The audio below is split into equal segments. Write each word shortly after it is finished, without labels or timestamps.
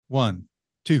1,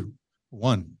 2,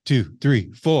 1, 2,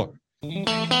 3, 4.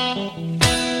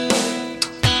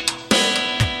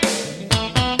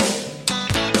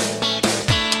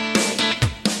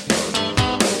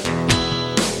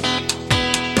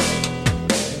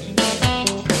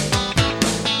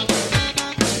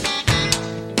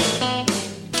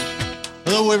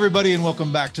 Hello, everybody, and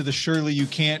welcome back to the Surely You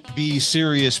Can't Be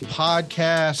Serious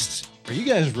podcast. Are you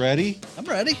guys ready? I'm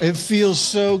ready. It feels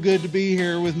so good to be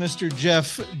here with Mr.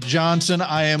 Jeff Johnson.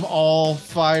 I am all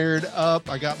fired up.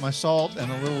 I got my salt and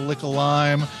a little lick of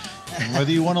lime. And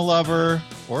whether you want a lover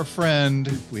or a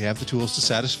friend, we have the tools to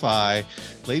satisfy.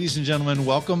 Ladies and gentlemen,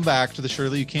 welcome back to the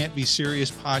Surely You Can't Be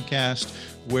Serious podcast,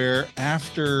 where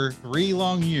after 3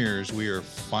 long years, we are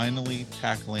finally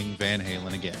tackling Van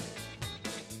Halen again.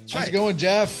 How's it going,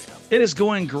 Jeff? It is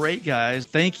going great, guys.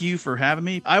 Thank you for having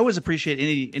me. I always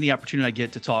appreciate any opportunity I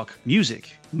get to talk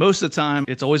music. Most of the time,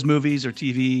 it's always movies or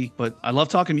TV, but I love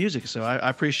talking music, so I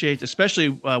appreciate, especially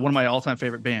one of my all-time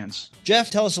favorite bands.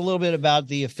 Jeff, tell us a little bit about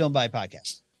the Film by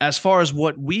Podcast. As far as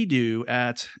what we do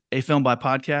at A Film by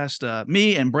Podcast,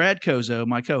 me and Brad Kozo,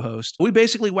 my co-host, we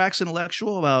basically wax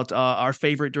intellectual about our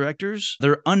favorite directors,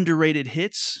 their underrated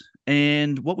hits,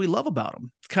 and what we love about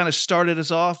them. Kind of started us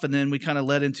off, and then we kind of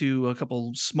led into a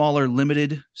couple smaller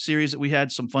limited series that we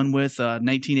had some fun with.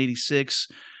 1986,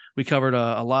 we covered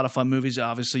a lot of fun movies.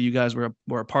 Obviously, you guys were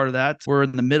a part of that. We're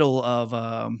in the middle of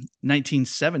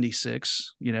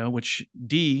 1976, which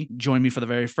Dee joined me for the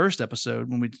very first episode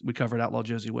when we covered Outlaw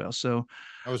Josie Wales. So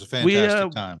that was a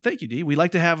fantastic time. Thank you, Dee. We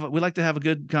like to have a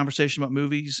good conversation about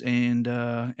movies and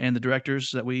the directors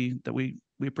that we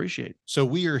appreciate. So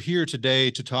we are here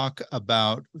today to talk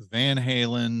about Van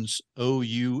Halen's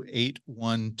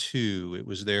OU812. It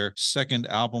was their second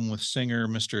album with singer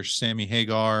Mr. Sammy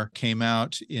Hagar. Came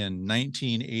out in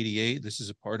 1988. This is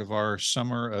a part of our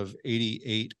Summer of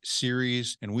 88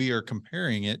 series, and we are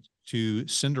comparing it to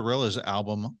Cinderella's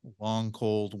album, Long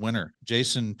Cold Winter.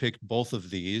 Jason picked both of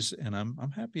these, and I'm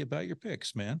happy about your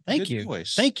picks, man. Thank you.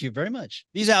 Choice. Thank you very much.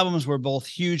 These albums were both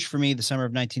huge for me the summer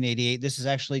of 1988. This is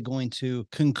actually going to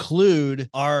conclude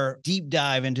our deep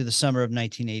dive into the summer of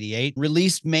 1988.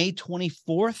 Released May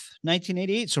 24th,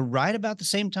 1988, so right about the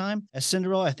same time as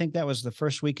Cinderella. I think that was the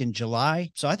first week in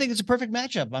July. So I think it's a perfect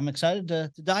matchup. I'm excited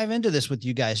to dive into this with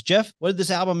you guys. Jeff, what did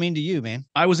this album mean to you, man?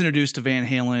 I was introduced to Van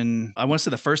Halen, I want to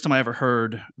say the first time I ever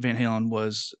heard Van Halen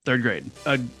was 3rd grade.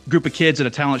 A group of kids at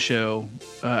a talent show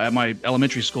at my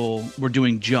elementary school were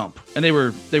doing Jump, and they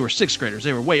were 6th graders.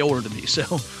 They were way older than me, so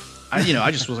I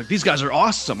just was like, these guys are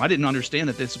awesome. I didn't understand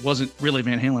that this wasn't really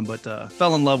Van Halen, but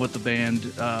fell in love with the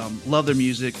band, love their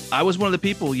music. I was one of the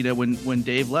people, when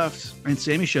Dave left and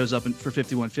Sammy shows up for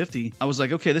 5150, I was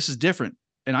like, okay, this is different,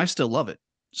 and I still love it.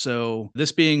 So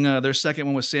this being their second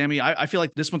one with Sammy, I feel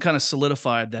like this one kind of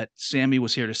solidified that Sammy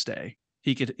was here to stay.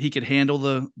 He could handle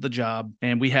the job,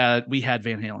 and we had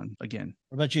Van Halen again.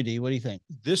 What about you, Dee? What do you think?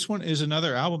 This one is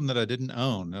another album that I didn't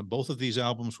own. Both of these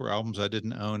albums were albums I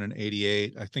didn't own in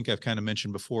 88. I think I've kind of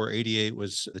mentioned before, 88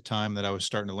 was the time that I was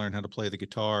starting to learn how to play the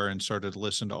guitar and started to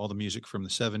listen to all the music from the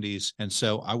 70s. And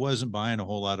so I wasn't buying a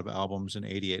whole lot of albums in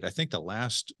 88. I think the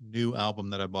last new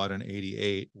album that I bought in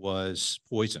 88 was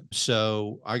Poison.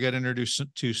 So I got introduced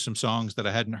to some songs that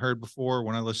I hadn't heard before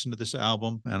when I listened to this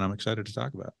album, and I'm excited to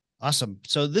talk about it. Awesome.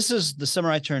 So this is the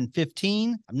summer I turned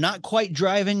 15. I'm not quite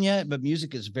driving yet, but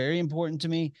music is very important to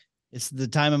me. It's the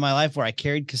time in my life where I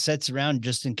carried cassettes around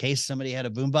just in case somebody had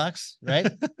a boombox,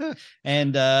 right?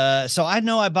 And so I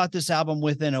know I bought this album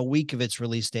within a week of its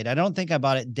release date. I don't think I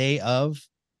bought it day of,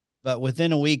 but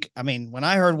within a week. I mean, when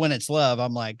I heard When It's Love,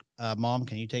 I'm like, Mom,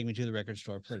 can you take me to the record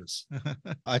store, please?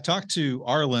 I talked to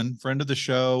Arlen, friend of the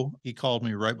show. He called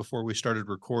me right before we started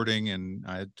recording, and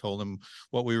I told him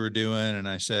what we were doing, and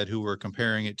I said who we're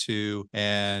comparing it to,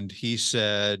 and he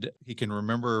said he can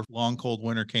remember Long Cold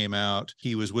Winter came out.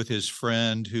 He was with his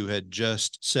friend who had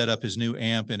just set up his new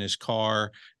amp in his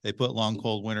car. They put Long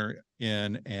Cold Winter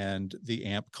in, and the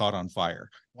amp caught on fire.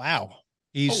 Wow.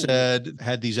 He said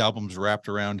had these albums wrapped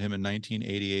around him in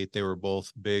 1988. They were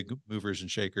both big movers and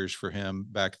shakers for him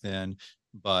back then.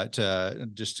 But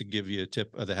just to give you a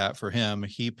tip of the hat for him,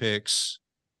 he picks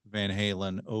Van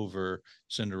Halen over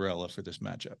Cinderella for this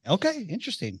matchup. Okay,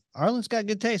 interesting. Arlen's got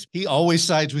good taste. He always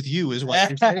sides with you, is what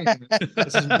you're saying.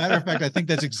 As a matter of fact, I think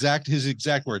that's his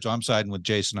exact words. So I'm siding with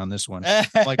Jason on this one.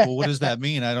 I'm like, well, what does that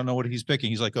mean? I don't know what he's picking.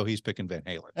 He's like, oh, he's picking Van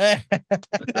Halen.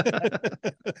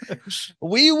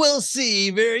 We will see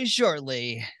very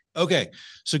shortly. Okay,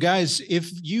 so guys,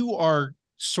 if you are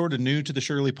sort of new to the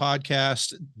Shirley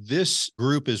podcast, this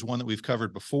group is one that we've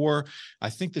covered before. I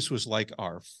think this was like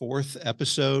our 4th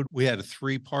episode. We had a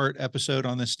 3-part episode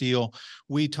on this deal.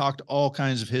 We talked all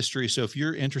kinds of history. So if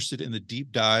you're interested in the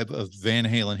deep dive of Van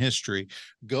Halen history,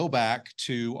 go back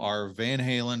to our Van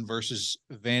Halen versus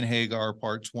Van Hagar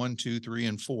parts 1, 2, 3,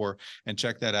 and 4 and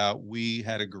check that out. We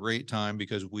had a great time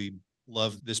because we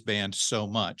love this band so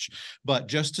much. But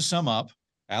just to sum up,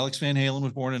 Alex Van Halen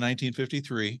was born in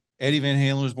 1953. Eddie Van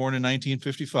Halen was born in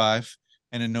 1955.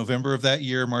 And in November of that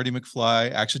year, Marty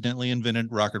McFly accidentally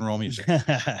invented rock and roll music.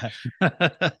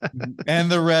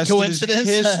 And the rest is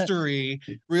history.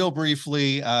 Real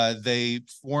briefly, they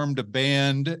formed a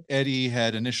band. Eddie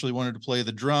had initially wanted to play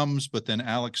the drums, but then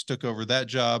Alex took over that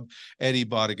job. Eddie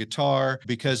bought a guitar.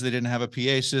 Because they didn't have a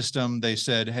PA system, they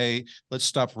said, hey, let's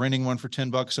stop renting one for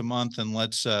 $10 a month and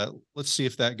let's see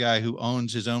if that guy who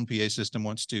owns his own PA system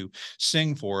wants to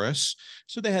sing for us.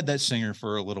 So they had that singer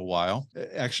for a little while.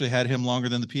 Actually had him longer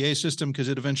than the PA system because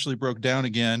it eventually broke down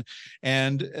again.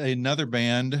 And another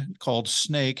band called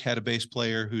Snake had a bass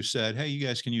player who said, hey, you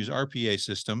guys can use our PA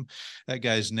system. That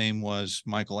guy's name was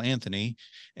Michael Anthony,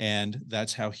 and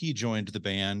that's how he joined the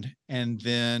band. And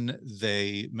then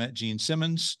they met Gene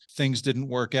Simmons. Things didn't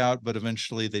work out, but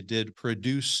eventually they did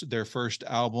produce their first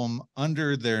album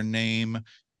under their name,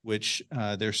 which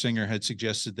their singer had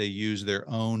suggested they use their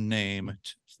own name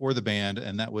for the band,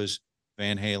 and that was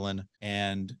Van Halen.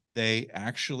 And they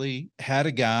actually had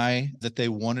a guy that they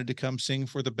wanted to come sing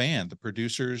for the band. The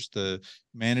producers, the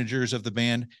managers of the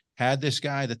band had this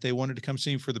guy that they wanted to come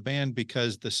sing for the band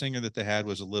because the singer that they had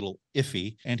was a little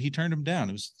iffy, and he turned him down.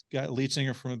 It was a lead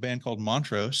singer from a band called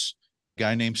Montrose, a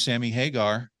guy named Sammy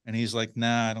Hagar. And he's like,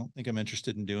 nah, I don't think I'm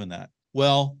interested in doing that.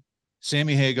 Well,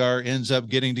 Sammy Hagar ends up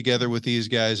getting together with these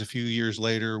guys a few years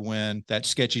later when that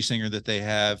sketchy singer that they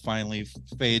have finally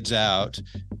fades out.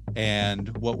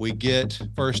 And what we get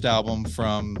first album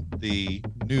from the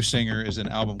new singer is an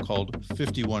album called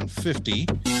 5150.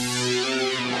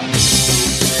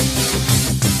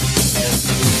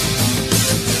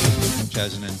 Which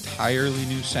has an entirely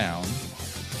new sound.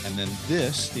 And then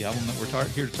this, the album that we're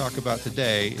here to talk about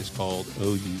today, is called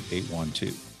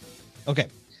OU812. Okay.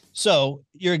 So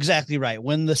you're exactly right.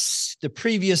 When the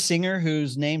previous singer,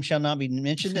 whose name shall not be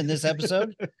mentioned in this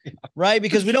episode, right?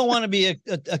 Because we don't want to be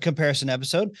a comparison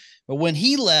episode. But when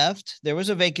he left, there was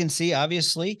a vacancy,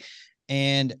 obviously.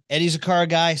 And Eddie's a car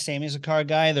guy. Sammy's a car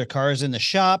guy. Their car is in the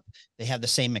shop. They have the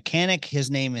same mechanic.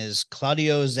 His name is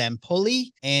Claudio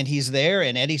Zampoli. And he's there.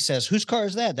 And Eddie says, whose car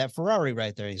is that? That Ferrari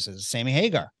right there. He says, Sammy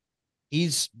Hagar.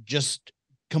 He's just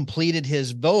completed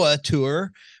his VOA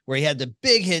tour where he had the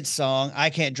big hit song, I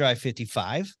Can't Drive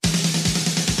 55.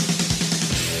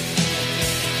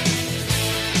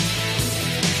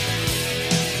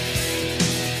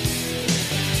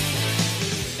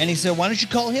 And he said, why don't you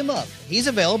call him up? He's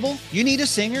available. You need a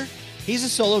singer. He's a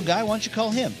solo guy. Why don't you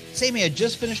call him? Sammy had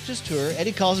just finished his tour.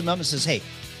 Eddie calls him up and says, hey,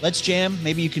 let's jam.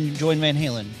 Maybe you can join Van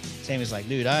Halen. Sammy's like,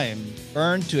 dude, I am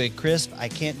burned to a crisp. I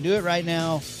can't do it right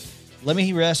now. Let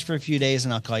me rest for a few days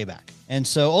and I'll call you back. And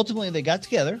so ultimately they got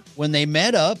together. When they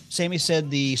met up, Sammy said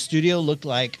the studio looked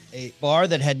like a bar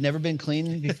that had never been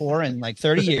cleaned before in like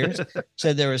 30 years.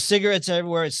 Said there were cigarettes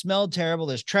everywhere. It smelled terrible.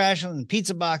 There's trash and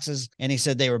pizza boxes. And he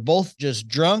said they were both just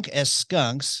drunk as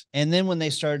skunks. And then when they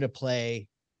started to play,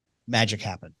 magic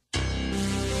happened.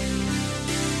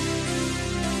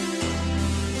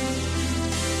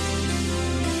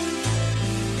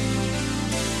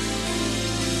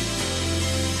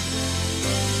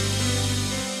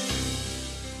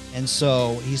 And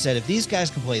so he said, if these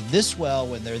guys can play this well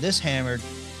when they're this hammered,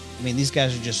 I mean, these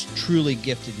guys are just truly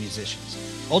gifted musicians.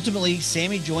 Ultimately,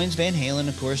 Sammy joins Van Halen.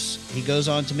 Of course, he goes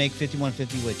on to make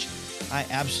 5150, which I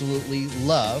absolutely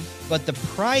love. But the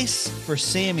price for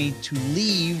Sammy to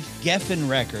leave Geffen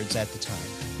Records at the time,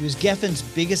 he was Geffen's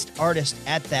biggest artist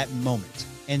at that moment.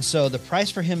 And so the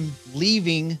price for him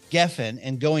leaving Geffen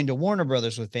and going to Warner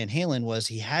Brothers with Van Halen was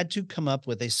he had to come up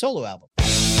with a solo album.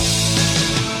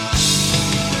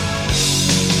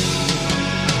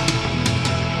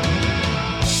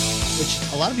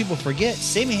 Which a lot of people forget,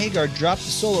 Sammy Hagar dropped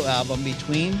the solo album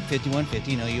between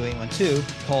 5150 and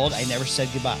OU812 called I Never Said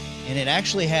Goodbye. And it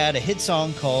actually had a hit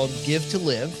song called Give to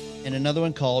Live and another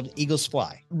one called Eagles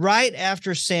Fly. Right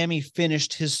after Sammy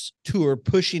finished his tour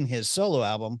pushing his solo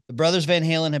album, the brothers Van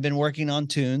Halen have been working on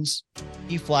tunes.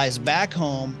 He flies back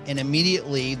home and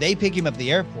immediately they pick him up at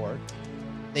the airport.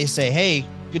 They say, hey,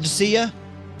 good to see you.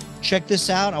 Check this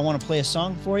out. I want to play a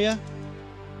song for you.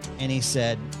 And he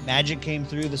said, magic came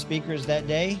through the speakers that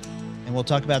day. And we'll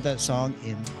talk about that song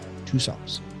in 2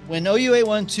 songs. When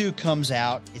OU812 comes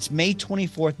out, it's May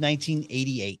 24th,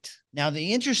 1988. Now,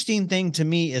 the interesting thing to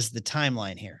me is the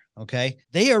timeline here. Okay.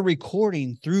 They are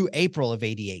recording through April of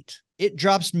 88. It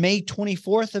drops May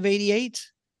 24th of 88.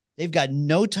 They've got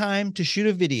no time to shoot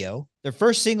a video. Their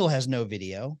first single has no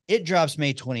video. It drops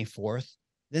May 24th.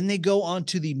 Then they go on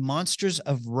to the Monsters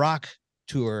of Rock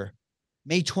tour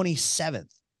May 27th.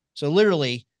 So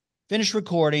literally finish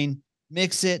recording,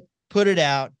 mix it, put it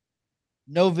out,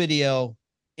 no video,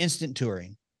 instant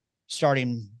touring,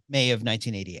 starting May of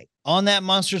 1988. On that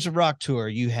Monsters of Rock tour,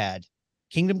 you had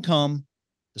Kingdom Come,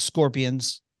 the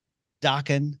Scorpions,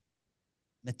 Dokken,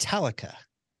 Metallica,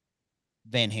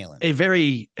 Van Halen. A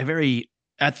very,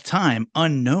 at the time,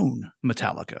 unknown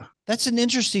Metallica. That's an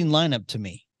interesting lineup to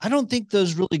me. I don't think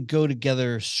those really go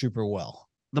together super well.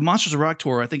 The Monsters of Rock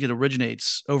tour, I think it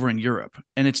originates over in Europe,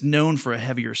 and it's known for a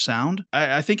heavier sound.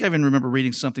 I think I even remember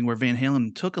reading something where Van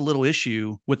Halen took a little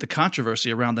issue with the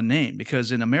controversy around the name,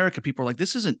 because in America, people are like,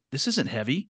 this isn't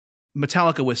heavy.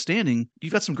 Metallica withstanding,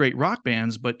 you've got some great rock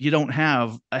bands, but you don't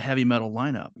have a heavy metal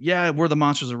lineup. Yeah, we're the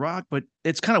Monsters of Rock, but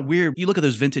it's kind of weird. You look at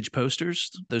those vintage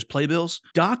posters, those playbills,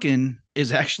 Dokken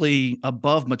is actually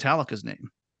above Metallica's name,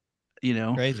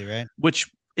 Crazy, right?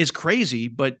 Which is crazy,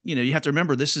 but you have to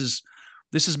remember this is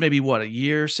maybe what, a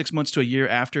year, 6 months to a year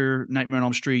after Nightmare on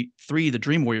Elm Street 3, The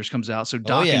Dream Warriors comes out. So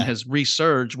Dokken has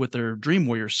resurged with their Dream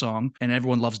Warriors song, and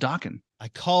everyone loves Dokken. I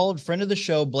called friend of the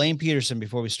show, Blaine Peterson,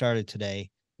 before we started today,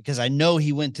 because I know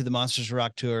he went to the Monsters of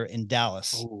Rock tour in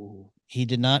Dallas. Oh. He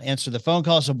did not answer the phone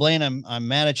call. So Blaine, I'm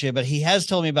mad at you, but he has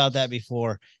told me about that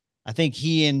before. I think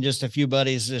he and just a few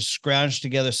buddies just scrounged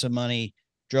together some money,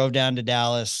 drove down to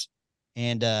Dallas,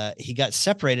 and he got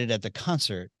separated at the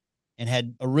concert and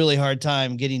had a really hard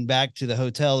time getting back to the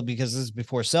hotel because this is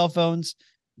before cell phones.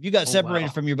 If you got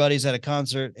separated from your buddies at a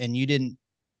concert and you didn't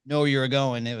know where you were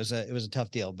going, it was a tough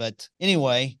deal. But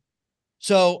anyway,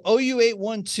 so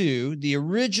OU812, the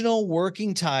original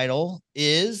working title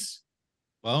is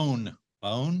Bone.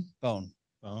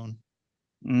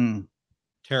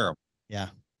 Terrible. Yeah.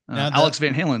 Alex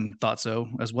Van Halen thought so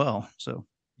as well. So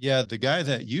yeah, the guy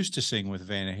that used to sing with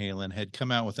Van Halen had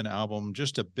come out with an album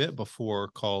just a bit before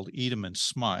called Eat 'Em and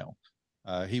Smile.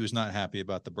 He was not happy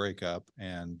about the breakup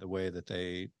and the way that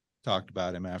they talked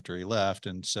about him after he left.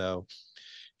 And so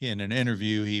in an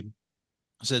interview, he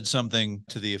said something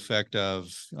to the effect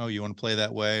of, "Oh, you want to play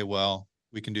that way? Well,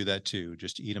 we can do that too.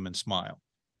 Just eat 'em and smile."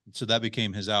 And so that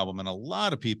became his album. And a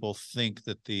lot of people think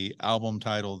that the album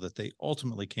title that they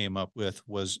ultimately came up with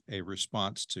was a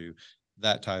response to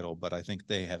that title, but I think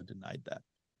they have denied that.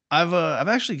 I've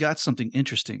actually got something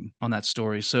interesting on that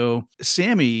story. So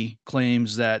Sammy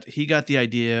claims that he got the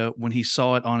idea when he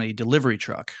saw it on a delivery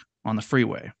truck on the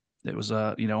freeway. It was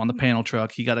on the panel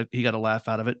truck. He got a laugh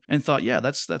out of it and thought, yeah,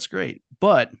 that's great.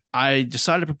 But I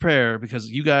decided to prepare because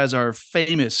you guys are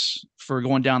famous for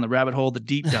going down the rabbit hole, the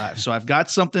deep dive. So I've got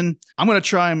something. I'm gonna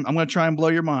try and blow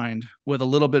your mind with a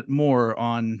little bit more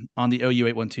on the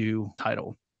OU812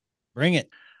 title. Bring it.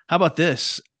 How about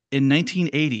this? In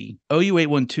 1980,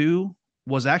 OU812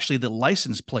 was actually the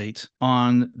license plate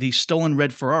on the stolen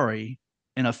red Ferrari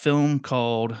in a film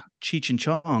called Cheech and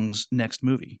Chong's Next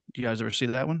Movie. Do you guys ever see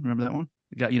that one? Remember that one?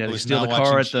 They steal the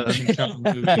car at the Cheech and Chong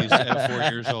movies at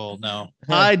 4 years old. No,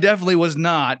 I definitely was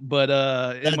not, but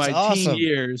in my awesome. teen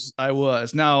years, I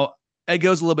was. Now it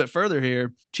goes a little bit further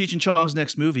here. Cheech and Chong's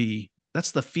Next Movie.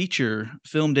 That's the feature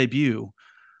film debut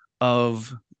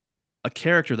of a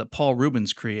character that Paul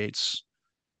Rubens creates.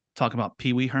 Talking about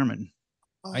Pee Wee Herman.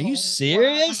 Are you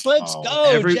serious? Let's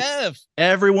go, Jeff.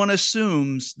 Everyone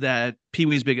assumes that Pee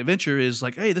Wee's Big Adventure is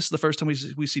like, hey, this is the first time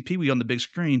we see Pee Wee on the big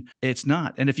screen. It's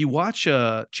not. And if you watch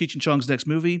Cheech and Chong's Next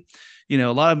Movie, a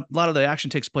lot of the action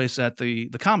takes place at the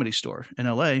Comedy Store in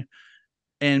LA.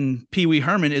 And Pee Wee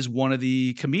Herman is one of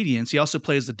the comedians. He also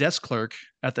plays the desk clerk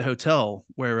at the hotel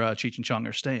where Cheech and Chong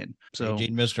are staying. So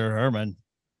Mr. Herman.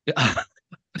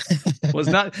 Was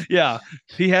not, yeah.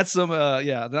 He had some,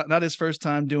 not his first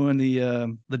time doing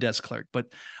the desk clerk, but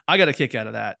I got a kick out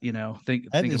of that. Think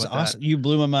is about awesome. That. You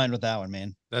blew my mind with that one,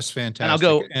 man. That's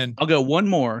fantastic. And I'll go one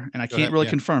more, and I can't really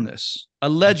confirm this.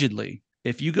 Allegedly,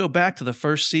 if you go back to the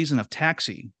first season of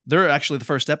Taxi, the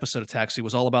first episode of Taxi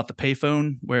was all about the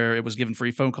payphone where it was giving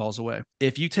free phone calls away.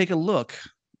 If you take a look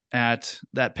at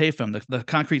that payphone, the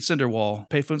concrete cinder wall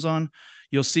payphone's on,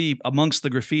 you'll see amongst the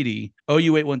graffiti,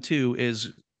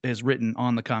 OU812 is written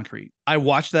on the concrete. I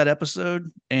watched that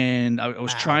episode and I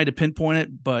was trying to pinpoint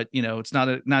it, but it's not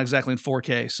exactly in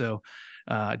 4K. So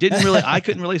I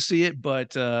couldn't really see it,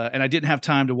 but and I didn't have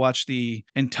time to watch the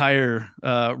entire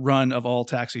run of all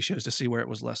Taxi shows to see where it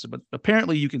was listed, but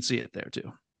apparently you can see it there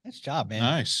too. Nice job, man.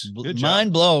 Nice. Good Mind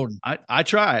job. blown. I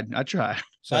tried.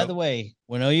 So, by the way,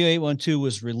 when OU812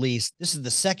 was released, this is the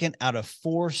second out of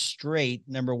 4 straight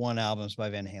 #1 albums by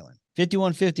Van Halen.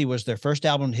 5150 was their first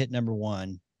album to hit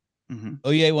 #1. Mm-hmm.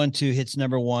 OU812 hits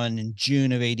 #1 in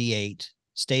June of '88,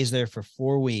 stays there for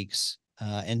 4 weeks,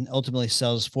 and ultimately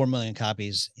sells 4 million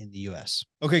copies in the US.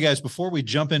 okay, guys, before we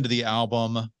jump into the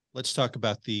album, let's talk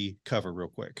about the cover real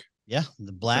quick. Yeah,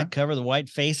 the black cover, the white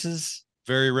faces.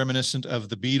 Very reminiscent of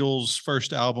the Beatles'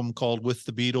 first album called With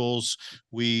the Beatles.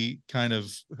 We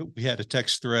had a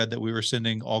text thread that we were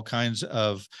sending all kinds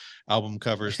of album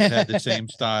covers that had the same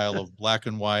style of black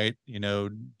and white,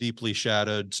 deeply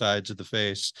shadowed sides of the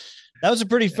face. That was a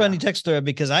pretty funny text thread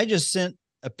because I just sent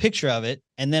a picture of it,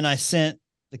 and then I sent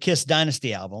the Kiss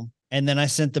Dynasty album, and then I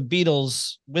sent the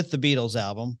Beatles with the Beatles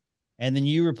album, and then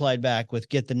you replied back with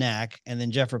Get the Knack, and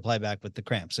then Jeff replied back with the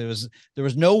Cramps. There was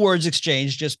no words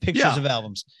exchanged, just pictures of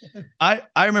albums. I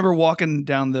remember walking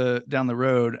down the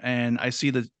road, and I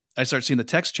start seeing the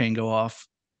text chain go off.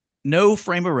 No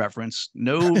frame of reference,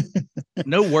 no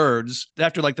words.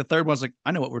 After like the third one, I was like,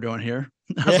 I know what we're doing here.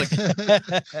 I was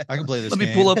like, I can play this. Let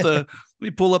me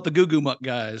pull up the Goo Goo Muck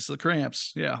guys, the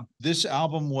Cramps. Yeah. This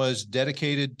album was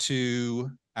dedicated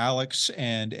to Alex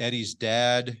and Eddie's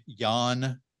dad,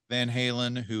 Jan Van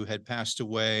Halen, who had passed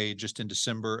away just in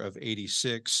December of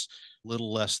 '86,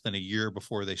 little less than a year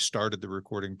before they started the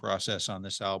recording process on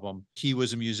this album. He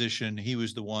was a musician. He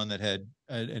was the one that had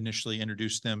initially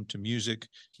introduced them to music.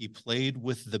 He played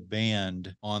with the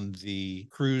band on the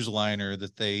cruise liner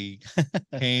that they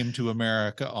came to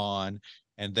America on,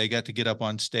 and they got to get up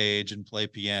on stage and play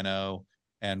piano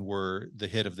and were the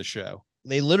hit of the show.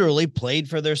 They literally played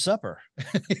for their supper.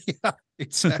 Yeah,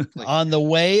 exactly. On the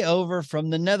way over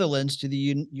from the Netherlands to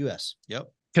the US. Yep.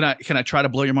 Can I try to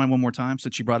blow your mind one more time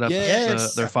since you brought up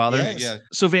their father? Yes. Yeah.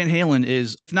 So Van Halen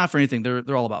is, not for anything,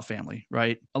 they're all about family,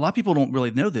 right? A lot of people don't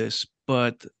really know this,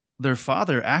 but their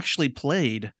father actually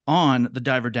played on the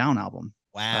Diver Down album.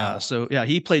 Wow. So yeah,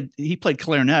 he played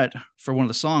clarinet for one of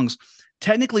the songs,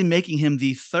 technically making him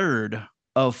the third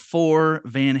of 4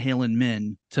 Van Halen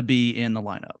men to be in the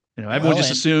lineup. Everyone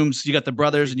just assumes you got the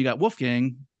brothers and you got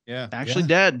Wolfgang. Yeah. Actually,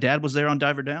 Dad was there on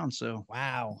Diver Down. So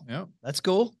wow. Yep. That's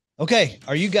cool. Okay.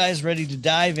 Are you guys ready to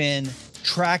dive in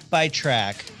track by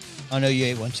track on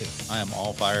OU812? I am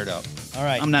all fired up. All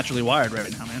right. I'm naturally wired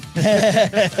right now, man.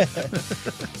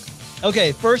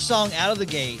 Okay. First song out of the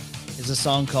gate is a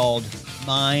song called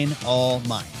Mine, All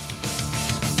Mine.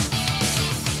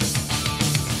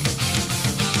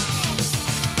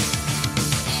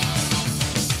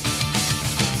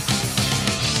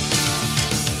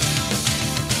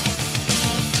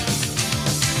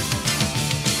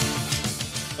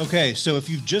 Okay, so if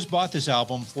you've just bought this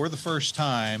album for the first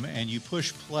time and you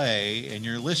push play and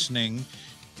you're listening,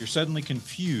 you're suddenly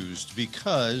confused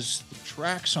because the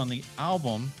tracks on the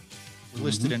album were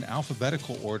listed in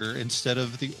alphabetical order instead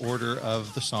of the order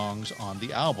of the songs on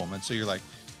the album. And so you're like,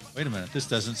 wait a minute, this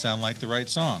doesn't sound like the right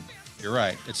song. You're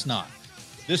right, it's not.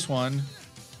 This one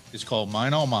is called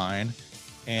Mine All Mine,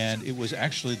 and it was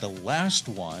actually the last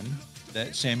one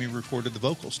that Sammy recorded the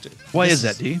vocals to. Why is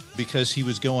that, D? Because he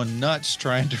was going nuts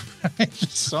trying to write the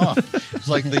song. It's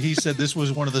like he said this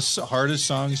was one of the hardest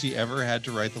songs he ever had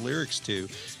to write the lyrics to.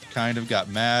 Kind of got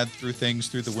mad, threw things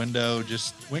through the window,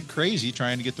 just went crazy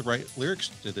trying to get the right lyrics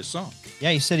to this song.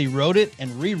 Yeah, he said he wrote it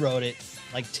and rewrote it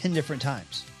like 10 different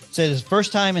times. Said his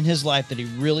first time in his life that he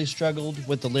really struggled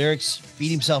with the lyrics,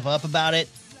 beat himself up about it.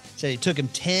 Said it took him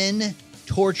 10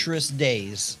 torturous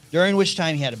days, during which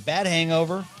time he had a bad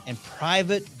hangover and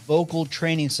private vocal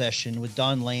training session with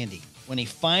Don Landy. When he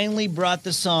finally brought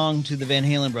the song to the Van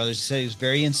Halen brothers, he said he was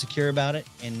very insecure about it.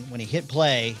 And when he hit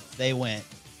play, they went,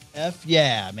 F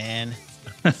yeah, man.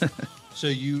 So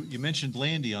you mentioned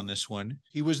Landy on this one.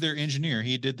 He was their engineer.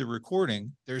 He did the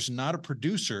recording. There's not a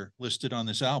producer listed on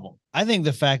this album. I think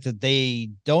the fact that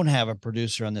they don't have a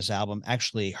producer on this album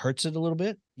actually hurts it a little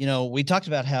bit. We talked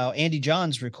about how Andy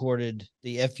Johns recorded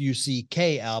the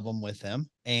FUCK album with them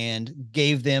and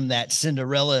gave them that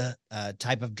Cinderella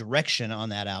type of direction on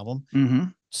that album. Mm-hmm.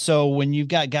 So when you've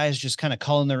got guys just kind of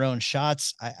calling their own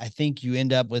shots, I think you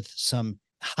end up with some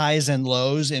highs and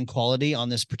lows in quality on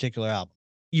this particular album.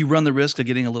 You run the risk of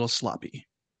getting a little sloppy.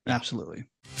 Absolutely.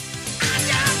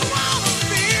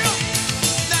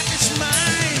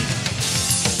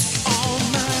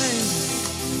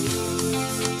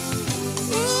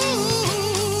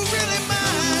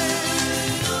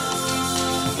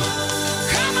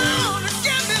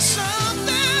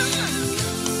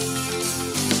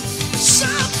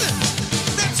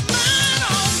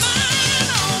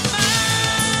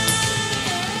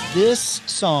 This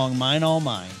song, Mine All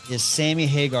Mine, is Sammy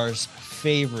Hagar's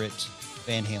favorite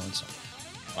Van Halen song.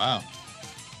 Wow.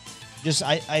 Just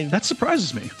I That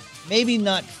surprises me. maybe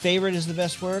not favorite is the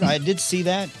best word. I did see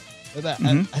that. But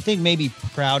I think maybe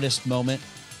proudest moment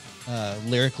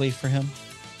lyrically for him.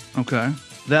 Okay.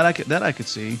 That I could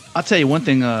see. I'll tell you one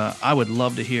thing I would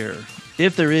love to hear.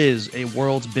 If there is a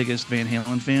world's biggest Van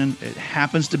Halen fan, it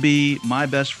happens to be my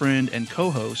best friend and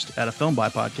co-host at a Film By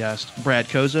podcast, Brad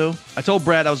Kozo. I told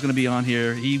Brad I was going to be on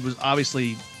here. He was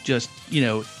obviously just,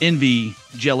 envy,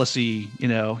 jealousy,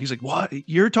 He's like, "What?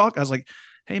 You're talking?" I was like,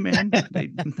 "Hey, man."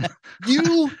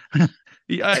 You?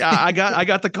 I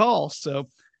got the call. So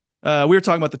we were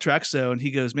talking about the track. So, and he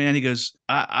goes,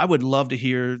 I would love to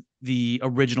hear the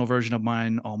original version of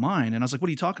Mine, All Mine. And I was like, "What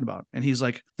are you talking about?" And he's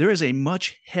like, "There is a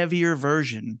much heavier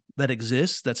version that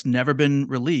exists that's never been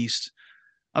released."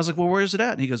 I was like, "Well, where is it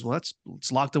at?" And he goes, "Well,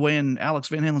 it's locked away in Alex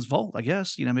Van Halen's vault, I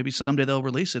guess. Maybe someday they'll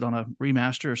release it on a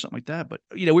remaster or something like that." But,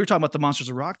 we were talking about the Monsters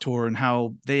of Rock tour and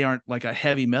how they aren't like a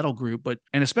heavy metal group,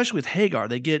 and especially with Hagar,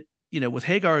 they get, with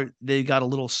Hagar, they got a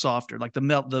little softer, like the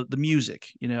music,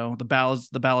 the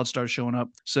ballads start showing up.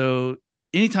 So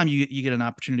anytime you get an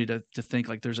opportunity to think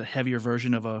like there's a heavier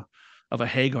version of a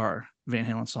Hagar Van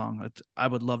Halen song, I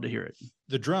would love to hear it.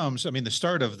 The drums, the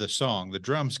start of the song, the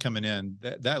drums coming in,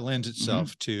 that lends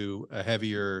itself to a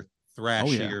heavier,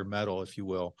 thrashier metal, if you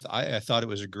will. I thought it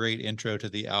was a great intro to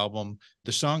the album.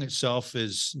 The song itself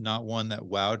is not one that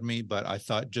wowed me, but I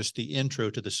thought just the intro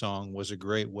to the song was a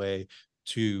great way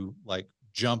to like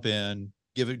jump in,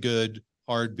 give it good,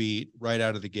 hard beat right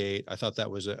out of the gate. I thought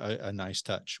that was a nice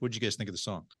touch. What'd you guys think of the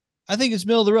song? I think it's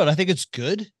middle of the road. I think it's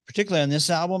good, particularly on this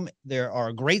album. There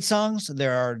are great songs.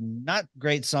 There are not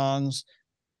great songs,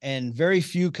 and very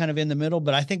few kind of in the middle.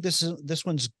 But I think this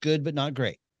one's good, but not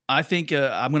great. I think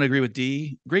I'm going to agree with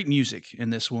D. Great music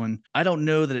in this one. I don't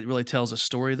know that it really tells a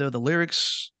story though. The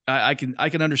lyrics, I can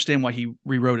understand why he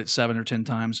rewrote it 7 or 10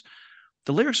 times.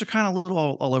 The lyrics are kind of a little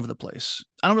all over the place.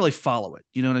 I don't really follow it.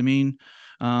 You know what I mean?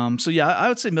 So yeah, I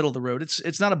would say middle of the road.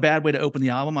 It's not a bad way to open the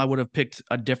album. I would have picked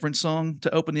a different song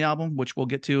to open the album, which we'll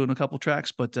get to in a couple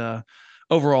tracks, but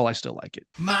overall I still like it.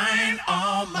 Mine,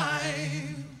 all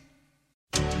mine.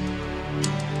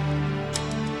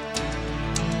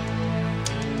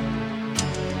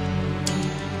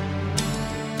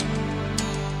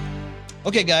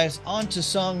 Okay, guys, on to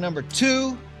song number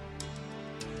 2.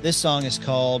 This song is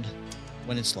called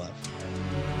When It's Love.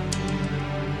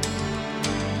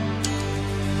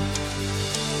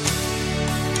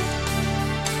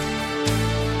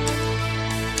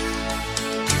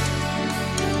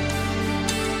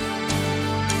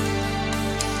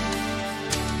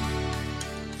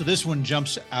 So this one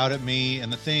jumps out at me,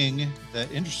 and the thing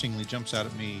that interestingly jumps out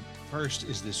at me first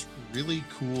is this really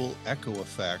cool echo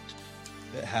effect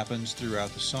that happens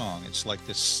throughout the song. It's like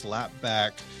this slap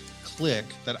back click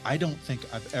that I don't think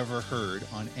I've ever heard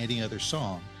on any other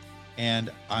song. And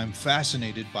I'm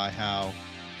fascinated by how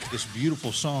this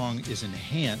beautiful song is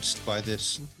enhanced by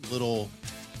this little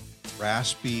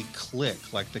raspy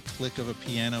click, like the click of a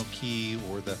piano key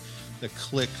or the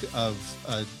click of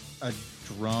a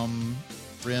drum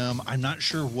rim. I'm not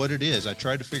sure what it is. I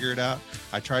tried to figure it out.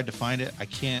 I tried to find it. I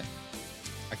can't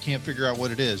figure out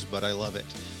what it is, but I love it.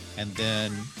 And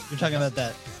then You're talking about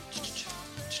that.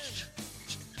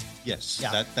 Yes,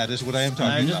 Yeah. that is what I am talking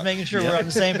I'm about. just making sure we're on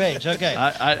the same page. Okay.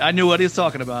 I knew what he was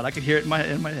talking about. I could hear it in my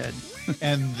head.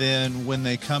 And then when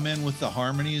they come in with the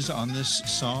harmonies on this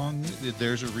song,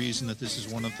 there's a reason that this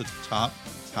is one of the top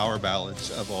power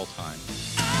ballads of all time.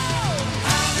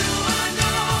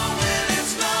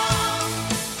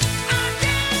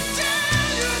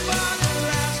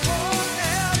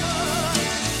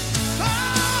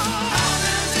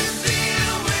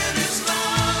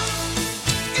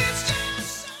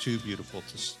 Too beautiful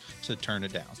to turn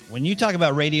it down. When you talk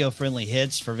about radio-friendly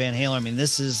hits for Van Halen,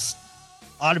 this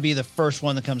ought to be the first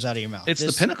one that comes out of your mouth. It's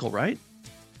the pinnacle, right?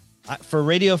 For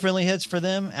radio-friendly hits for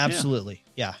them, absolutely.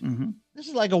 Yeah. Mm-hmm. This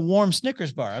is like a warm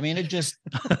Snickers bar. It just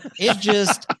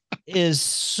is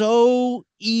so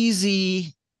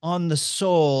easy on the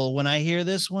soul when I hear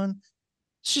this one.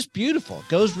 It's just beautiful. It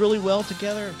goes really well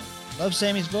together. Love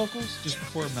Sammy's vocals. Just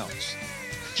before it melts.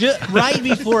 Just right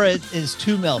before it is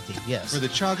too melty. Yes. Where the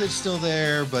chocolate's still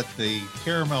there, but the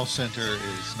caramel center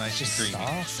is nice Just and creamy.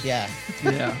 soft. Yeah.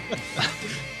 Yeah.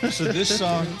 So this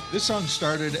song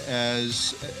started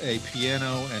as a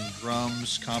piano and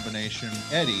drums combination.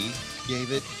 Eddie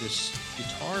gave it this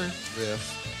guitar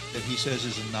riff that he says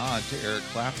is a nod to Eric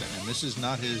Clapton, and this is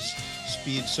not his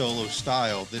speed solo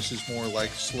style. This is more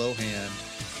like slow hand,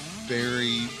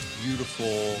 very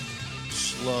beautiful,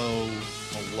 slow,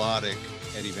 melodic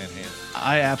Eddie Van Halen.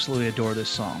 I absolutely adore this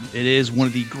song. It is one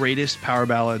of the greatest power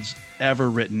ballads ever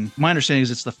written. My understanding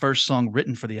is it's the first song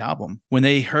written for the album. When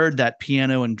they heard that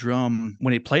piano and drum,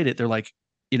 when he played it, they're like,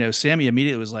 Sammy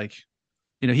immediately was like,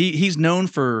 he's known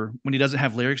for when he doesn't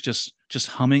have lyrics, just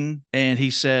humming. And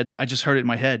he said, I just heard it in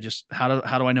my head. Just how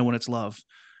do I know when it's love?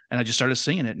 And I just started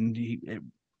singing it.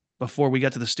 And before we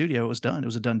got to the studio, it was done. It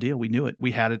was a done deal. We knew it.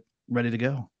 We had it ready to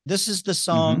go. This is the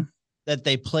song that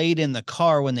they played in the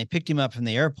car when they picked him up from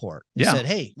the airport. They said,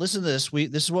 hey, listen to this.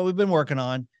 This is what we've been working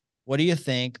on. What do you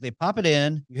think? They pop it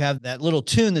in. You have that little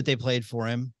tune that they played for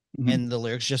him. And the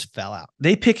lyrics just fell out.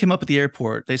 They pick him up at the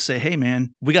airport. They say, hey,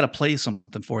 man, we got to play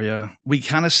something for you. We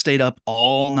kind of stayed up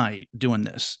all night doing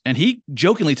this. And he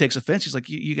jokingly takes offense. He's like,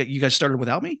 you guys started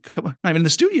without me? Come on, I'm in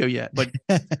the studio yet. But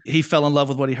he fell in love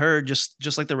with what he heard,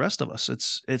 just like the rest of us.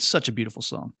 It's such a beautiful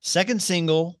song. Second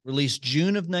single, released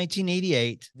June of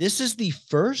 1988. This is the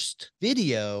first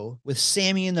video with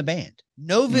Sammy in the band.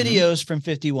 No videos from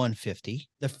 5150.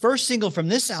 The first single from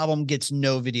this album gets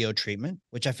no video treatment,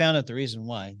 which I found out the reason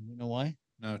why. You know why?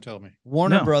 No, tell me.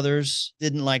 Warner Brothers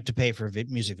didn't like to pay for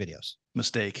music videos.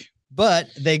 Mistake. But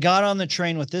they got on the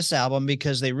train with this album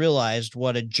because they realized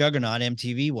what a juggernaut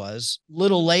MTV was.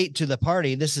 Little late to the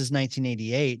party. This is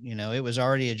 1988. It was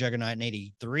already a juggernaut in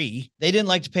 83. They didn't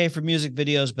like to pay for music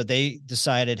videos, but they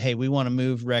decided, hey, we want to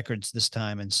move records this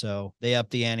time. And so they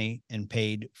upped the ante and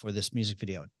paid for this music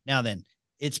video. Now then,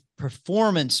 it's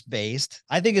performance-based.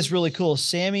 I think it's really cool.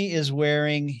 Sammy is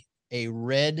wearing a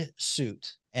red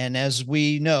suit. And as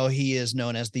we know, he is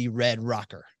known as the Red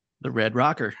Rocker. The Red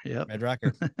Rocker. Yep. Red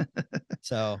Rocker.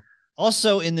 So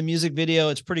also in the music video,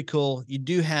 it's pretty cool. You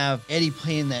do have Eddie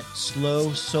playing that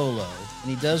slow solo. And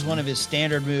he does one of his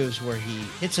standard moves where he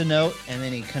hits a note and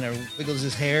then he kind of wiggles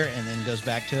his hair and then goes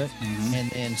back to it.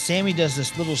 And Sammy does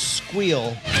this little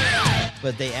squeal,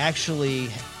 but they actually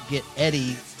get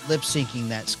Eddie lip syncing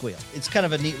that squeal. It's kind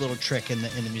of a neat little trick in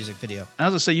the music video. I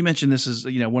was gonna say, you mentioned this is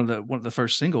one of the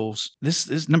first singles. This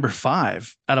is number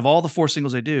 5 out of all the 4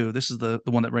 singles they do. This is the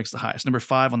one that ranks the highest. Number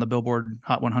 5 on the Billboard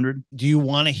Hot 100. Do you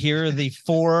want to hear the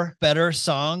 4 better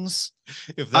songs?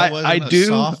 If that wasn't a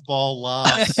softball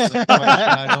loss,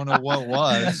 I don't know what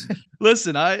was.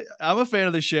 Listen, I'm a fan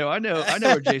of the show. I know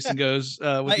where Jason goes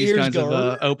with these kinds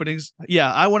of openings.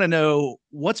 Yeah, I want to know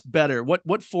what's better.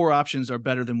 What 4 options are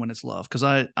better than When It's Love? Because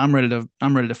I'm ready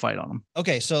to fight on them.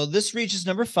 Okay, so this reaches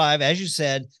number 5, as you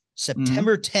said,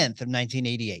 September 10th of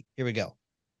 1988. Here we go.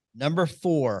 Number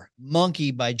 4,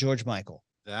 Monkey by George Michael.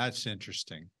 That's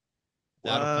interesting.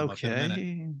 That'll come up in a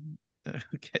minute.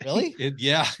 Okay. Really?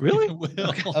 Yeah. Really? It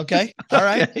will. Okay. All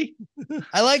right. Okay.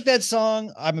 I like that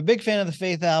song. I'm a big fan of the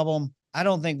Faith album. I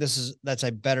don't think that's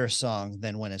a better song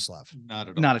than When It's Love. Not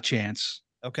at all. Not a chance.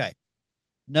 Okay.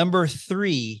 Number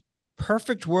 3,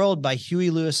 Perfect World by Huey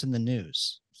Lewis and the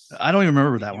News. I don't even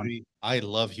remember that one. I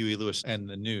love Huey Lewis and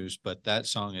the News, but that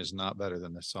song is not better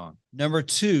than this song. Number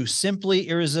 2, Simply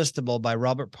Irresistible by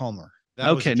Robert Palmer.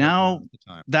 Okay, now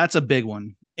that's a big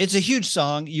one. It's a huge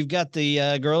song. You've got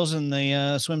the girls in the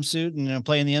swimsuit and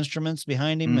playing the instruments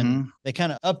behind him, and they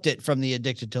kind of upped it from the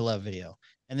Addicted to Love video.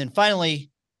 And then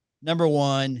finally, number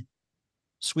 1,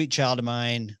 Sweet Child of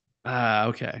Mine.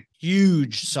 Okay.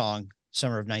 Huge song,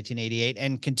 summer of 1988,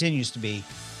 and continues to be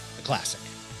a classic.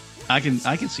 I can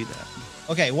see that.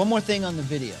 Okay, one more thing on the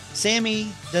video. Sammy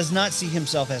does not see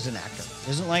himself as an actor.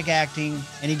 Doesn't like acting,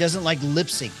 and he doesn't like lip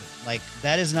syncing. Like,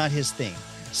 that is not his thing.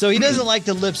 So he doesn't like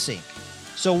to lip sync.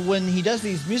 So when he does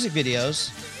these music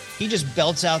videos, he just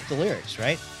belts out the lyrics,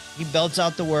 right? He belts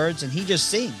out the words and he just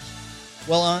sings.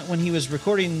 Well, when he was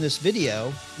recording this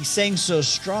video, he sang so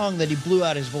strong that he blew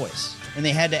out his voice. And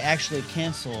they had to actually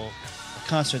cancel a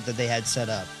concert that they had set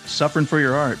up. Suffering for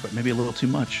your art, but maybe a little too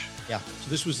much. Yeah.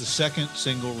 So this was the second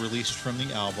single released from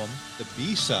the album. The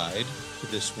B-side to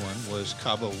this one was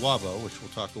Cabo Wabo, which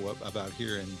we'll talk about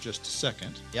here in just a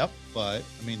second. Yep. But,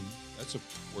 I mean, that's a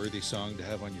worthy song to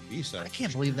have on your B-side. I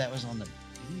can't believe that was on the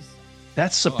B-side.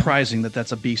 That's surprising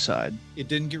that's a B-side. It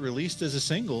didn't get released as a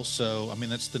single, so, I mean,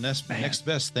 that's the next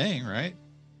best thing, right?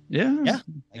 Yeah. Yeah,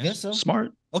 I guess so.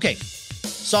 Smart. Okay,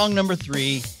 song number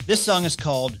 3. This song is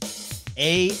called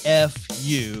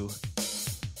AFU,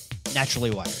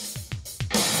 Naturally Wired.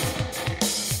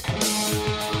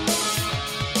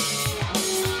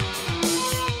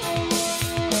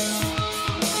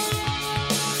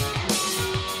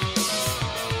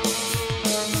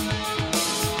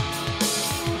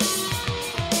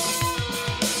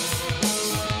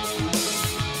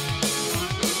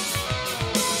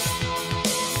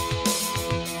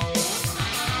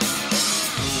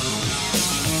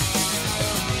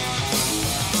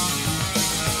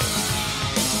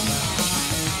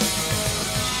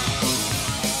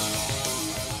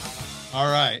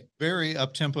 very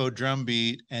up-tempo drum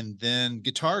beat, and then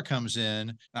guitar comes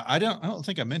in. Now, I don't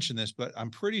think I mentioned this, but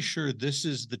I'm pretty sure this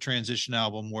is the transition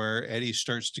album where Eddie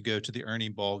starts to go to the Ernie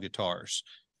Ball guitars.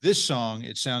 This song,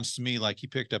 it sounds to me like he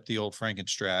picked up the old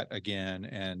Frankenstrat again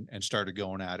and started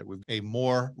going at it with a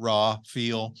more raw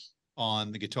feel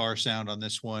on the guitar sound on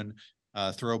this one.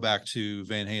 Throwback to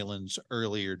Van Halen's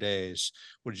earlier days.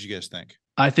 What did you guys think?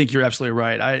 I think you're absolutely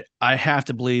right. I have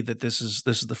to believe that this is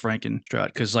the Frankenstrat,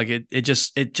 because like it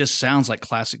just sounds like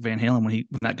classic Van Halen when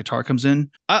that guitar comes in.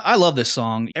 I love this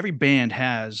song. Every band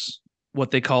has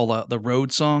what they call the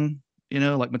road song. You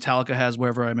know, like Metallica has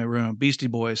Wherever I May Roam. Beastie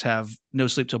Boys have No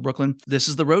Sleep Till Brooklyn. This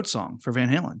is the road song for Van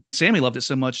Halen. Sammy loved it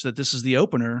so much that this is the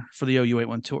opener for the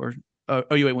OU812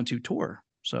 tour.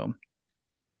 So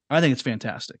I think it's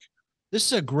fantastic. This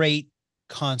is a great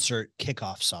concert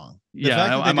kickoff song. The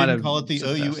fact that they didn't call it the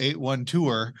OU812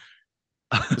 tour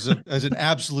as an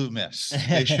absolute miss.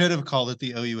 They should have called it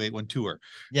the OU812 tour.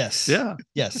 Yes. Yeah.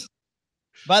 Yes.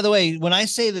 By the way, when I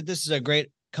say that this is a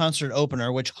great concert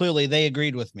opener, which clearly they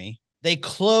agreed with me, they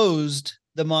closed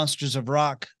the Monsters of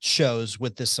Rock shows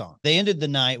with this song. They ended the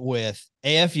night with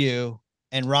AFU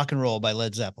and Rock and Roll by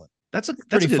Led Zeppelin. That's a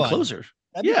good fun. closer.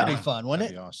 That'd be pretty fun, wouldn't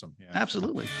That'd it? be awesome. Yeah.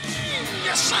 Absolutely.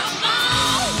 Yes, I'm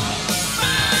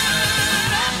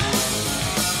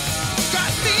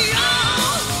got me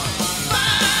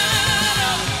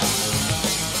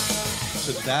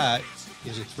So that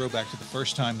is a throwback to the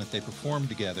first time that they performed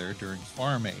together during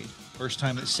Farm Aid. First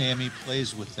time that Sammy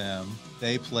plays with them,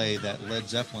 they play that Led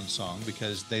Zeppelin song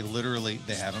because they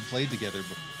haven't played together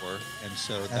before. And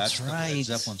so that's the Led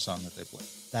Zeppelin song that they play.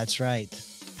 That's right.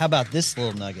 How about this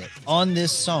little nugget? On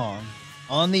this song,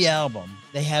 on the album,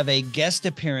 they have a guest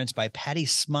appearance by Patti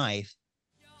Smythe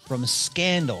from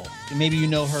Scandal. Maybe you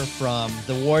know her from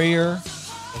The Warrior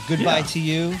or Goodbye to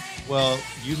You. Well,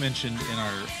 you mentioned in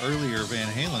our earlier Van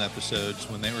Halen episodes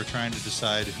when they were trying to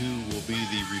decide who will be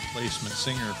the replacement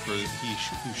singer for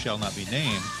Who Shall Not Be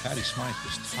Named, Patti Smythe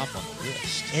was top on the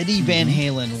list. Eddie Van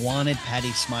Halen wanted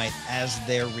Patti Smythe as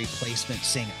their replacement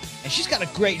singer. And she's got a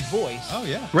great voice. Oh,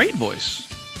 yeah. Great voice.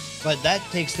 But that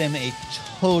takes them a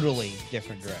totally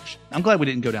different direction. I'm glad we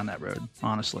didn't go down that road,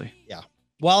 honestly. Yeah.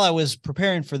 While I was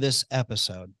preparing for this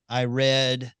episode, I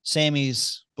read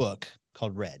Sammy's book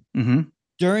called Red. Mm-hmm.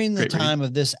 During the Great time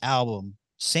of this album,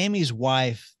 Sammy's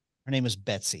wife, her name is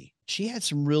Betsy, she had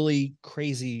some really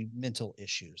crazy mental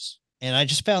issues. And I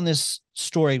just found this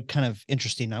story kind of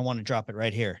interesting. I want to drop it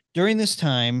right here. During this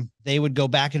time, they would go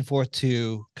back and forth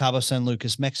to Cabo San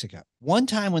Lucas, Mexico. One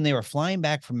time when they were flying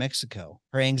back from Mexico,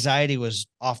 her anxiety was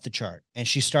off the chart and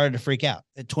she started to freak out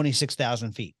at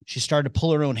 26,000 feet. She started to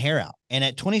pull her own hair out. And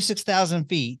at 26,000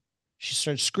 feet, she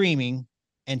starts screaming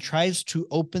and tries to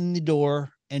open the door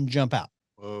and jump out.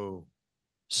 Whoa.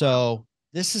 So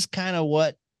this is kind of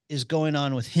what is going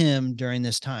on with him during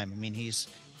this time. I mean, he's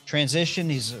transitioned.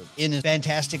 He's in a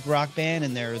fantastic rock band,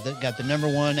 and they're got the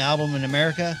 #1 album in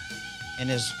America, and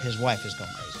his wife is going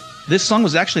crazy. This song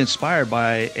was actually inspired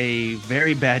by a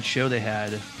very bad show they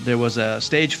had. There was a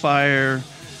stage fire.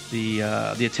 The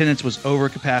attendance was over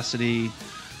capacity.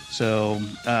 So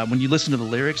when you listen to the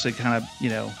lyrics, it kind of,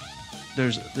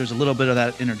 there's a little bit of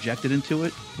that interjected into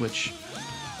it, which,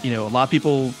 a lot of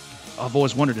people have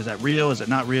always wondered, is that real? Is it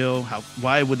not real?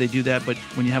 Why would they do that? But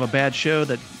when you have a bad show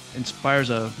that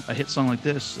inspires a hit song like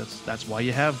this, that's why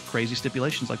you have crazy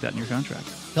stipulations like that in your contract.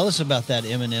 Tell us about that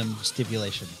Eminem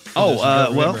stipulation.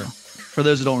 For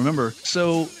those who don't remember.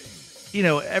 So,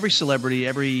 every celebrity,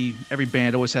 every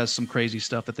band always has some crazy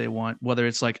stuff that they want, whether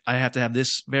it's like, I have to have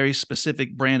this very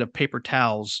specific brand of paper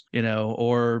towels,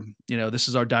 or, this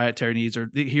is our dietary needs, or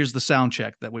here's the sound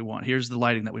check that we want. Here's the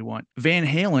lighting that we want. Van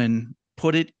Halen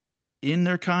put it in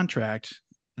their contract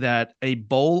that a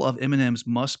bowl of M&Ms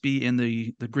must be in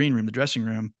the green room, the dressing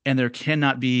room, and there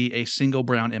cannot be a single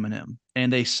brown M&M.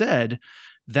 And they said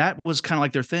that was kind of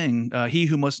like their thing. He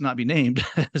who must not be named,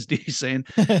 as Dee's saying,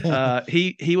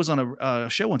 he was on a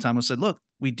show one time and said, look,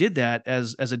 we did that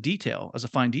as a detail, as a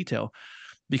fine detail,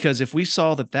 because if we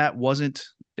saw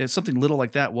if something little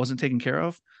like that wasn't taken care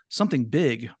of, something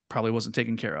big probably wasn't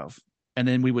taken care of. And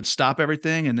then we would stop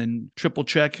everything and then triple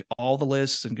check all the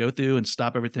lists and go through and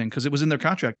stop everything because it was in their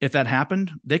contract. If that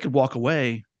happened, they could walk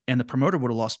away and the promoter would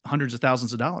have lost hundreds of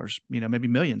thousands of dollars, maybe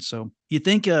millions. So you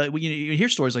think when you hear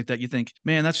stories like that, you think,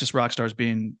 man, that's just rock stars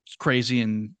being crazy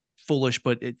and foolish.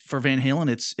 But for Van Halen,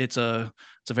 it's a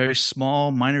very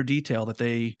small, minor detail that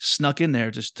they snuck in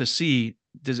there just to see,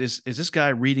 is this guy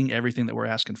reading everything that we're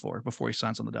asking for before he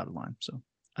signs on the dotted line? So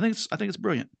I think it's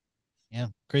brilliant. Yeah,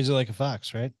 crazy like a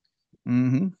fox, right?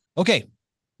 Mm-hmm. Okay,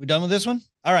 we done with this one?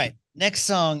 All right, next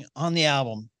song on the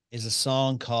album is a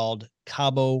song called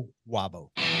Cabo Wabo.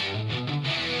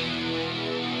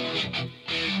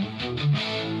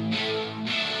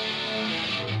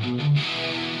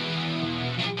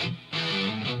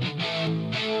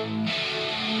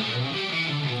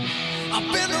 I've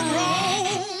been to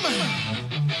Rome,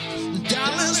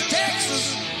 Dallas,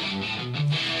 Texas.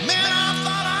 Man, I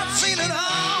thought I'd seen it all.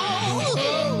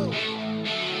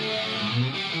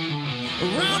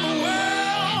 Around the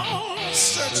world,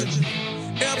 searching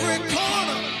every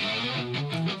corner.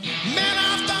 Man, I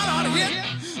thought I'd hit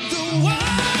the wall.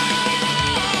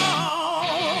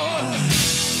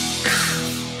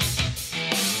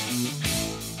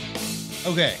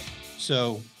 Okay,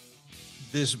 so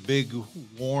this big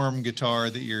warm guitar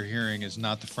that you're hearing is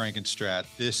not the Frankenstrat.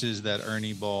 This is that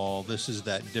Ernie Ball. This is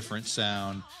that different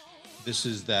sound. This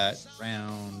is that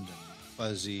round and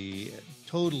fuzzy,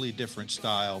 totally different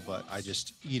style, but I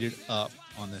just eat it up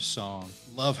on this song.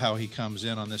 Love how he comes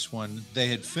in on this one. They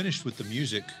had finished with the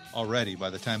music already by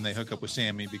the time they hook up with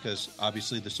Sammy, because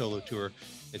obviously the solo tour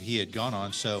that he had gone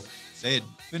on. So they had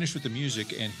finished with the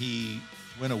music and he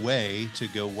went away to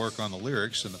go work on the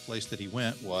lyrics. And the place that he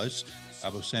went was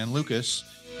Cabo San Lucas.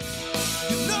 You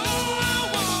know I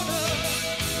wanna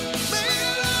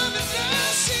make love in the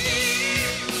sea.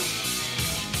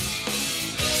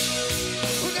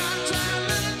 We got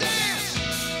traveling dance,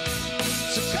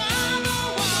 so come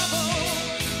on, wobble.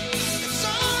 It's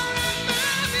all right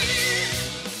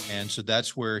by me. And so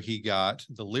that's where he got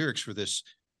the lyrics for this.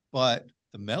 But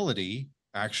the melody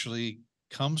actually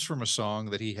comes from a song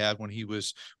that he had when he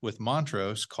was with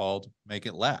Montrose called Make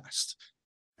It Last.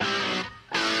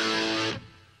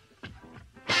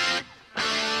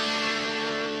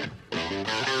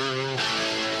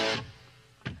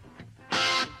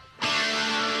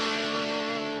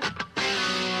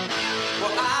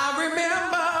 Well, I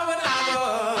remember when I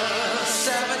was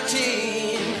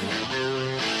 17,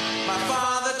 my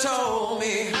father told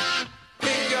me,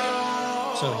 pick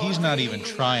your So he's not even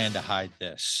trying to hide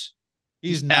this.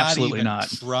 He's not Absolutely even not.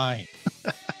 trying.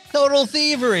 Total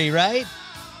thievery, right?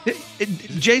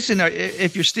 Jason,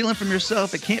 if you're stealing from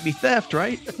yourself, it can't be theft,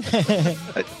 right?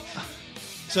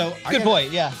 So Good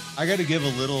point. Yeah. I got to give a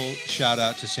little shout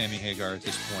out to Sammy Hagar at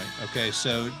this point. Okay,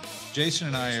 so Jason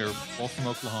and I are both from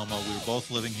Oklahoma. We were both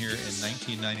living here in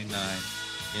 1999.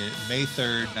 May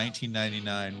 3rd,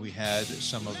 1999, we had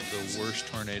some of the worst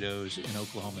tornadoes in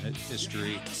Oklahoma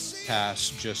history pass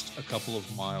just a couple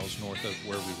of miles north of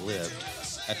where we lived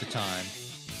at the time.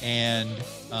 And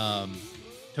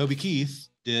Toby Keith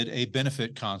did a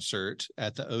benefit concert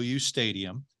at the OU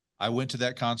Stadium. I went to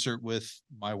that concert with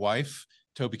my wife.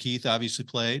 Toby Keith obviously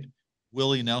played.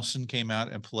 Willie Nelson came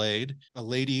out and played. A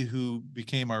lady who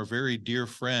became our very dear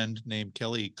friend named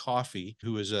Kelly Coffey,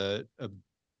 who was a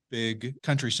big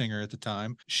country singer at the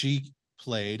time. She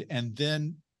played. And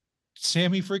then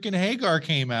Sammy freaking Hagar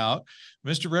came out.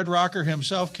 Mr. Red Rocker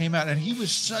himself came out, and he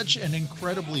was such an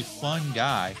incredibly fun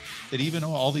guy that even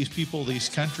all these people, these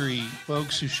country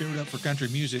folks who showed up for country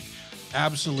music,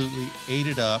 absolutely ate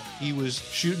it up. He was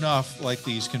shooting off like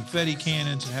these confetti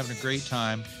cannons and having a great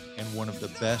time. And one of the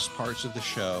best parts of the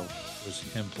show was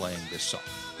him playing this song.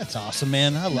 That's awesome,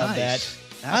 man. I love Nice. that.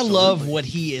 I love Absolutely. what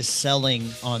he is selling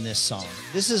on this song.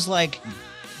 This is like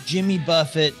Jimmy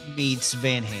Buffett meets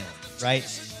Van Halen, right?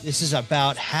 This is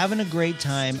about having a great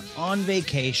time on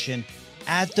vacation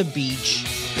at the beach.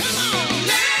 Come on,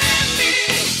 let me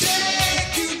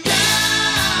take you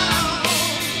down.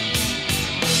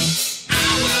 I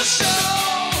will show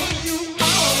you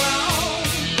all around.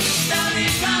 Down in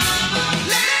Cabo,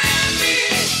 let me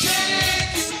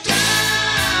take you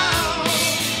down.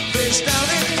 Face down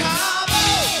in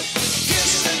Cabo,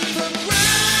 kissing the ground.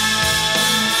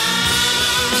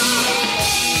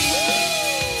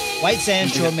 White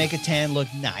sandshore make a tan look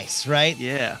nice, right?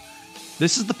 Yeah.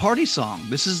 This is the party song.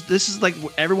 This is like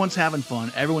everyone's having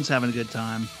fun. Everyone's having a good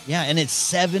time. Yeah, and it's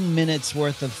 7 minutes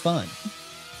worth of fun.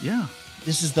 Yeah.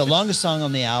 This is the longest song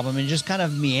on the album and just kind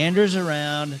of meanders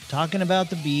around, talking about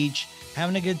the beach,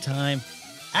 having a good time.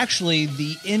 Actually,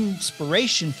 the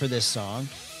inspiration for this song,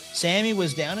 Sammy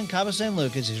was down in Cabo San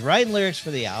Lucas. He's writing lyrics for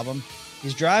the album.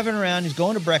 He's driving around. He's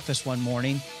going to breakfast one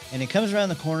morning, and he comes around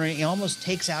the corner. And he almost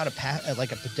takes out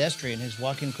like a pedestrian who's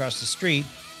walking across the street,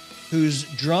 who's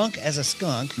drunk as a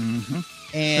skunk. Mm-hmm.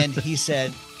 And he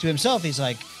said to himself, he's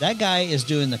like, that guy is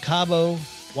doing the Cabo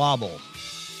Wobble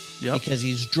Yep. because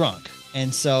he's drunk.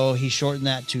 And so he shortened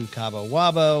that to Cabo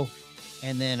Wabo.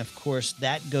 And then, of course,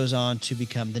 that goes on to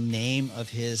become the name of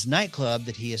his nightclub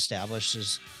that he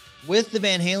establishes with the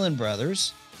Van Halen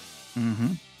brothers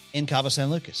Mm-hmm. in Cabo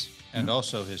San Lucas. And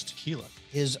also his tequila.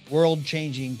 his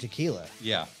world-changing tequila.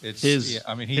 Yeah, it's His yeah,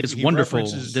 I mean his he wonderful,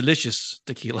 references, delicious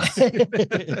tequila.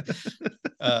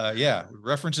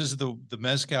 references the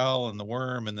mezcal and the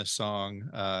worm in this song,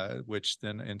 which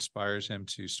then inspires him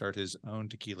to start his own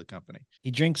tequila company.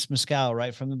 He drinks mezcal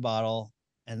right from the bottle,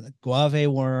 and the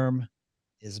guave worm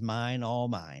is mine, all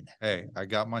mine. Hey, I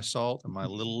got my salt and my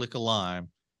little lick of lime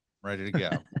ready to go.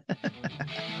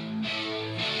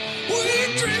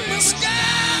 We drink the sky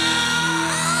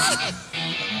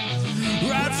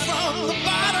right from the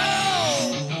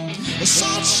bottle. A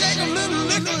salt shake, a little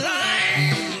lick of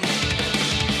lime.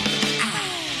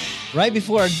 Right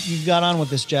before you got on with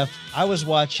this, Jeff, I was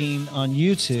watching on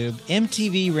YouTube.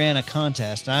 MTV ran a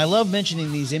contest, and I love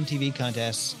mentioning these MTV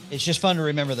contests. It's just fun to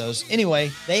remember those.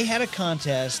 Anyway, they had a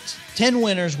contest. 10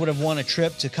 winners would have won a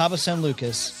trip to Cabo San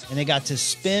Lucas, and they got to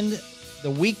spend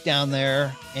the week down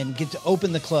there and get to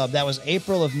open the club. That was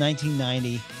April of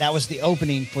 1990. That was the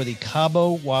opening for the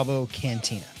Cabo Wabo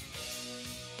Cantina.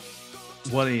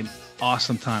 What an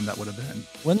awesome time that would have been.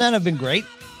 Wouldn't that have been great?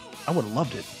 I would have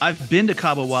loved it. I've been to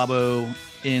Cabo Wabo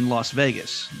in Las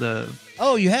Vegas.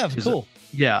 Oh, you have? Is Cool.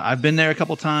 Yeah, I've been there a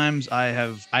couple times. I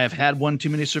have had one too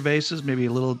many cervezas, maybe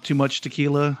a little too much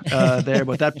tequila there.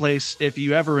 But that place, if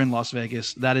you ever in Las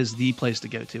Vegas, that is the place to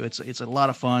go to. It's a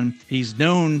lot of fun. He's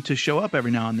known to show up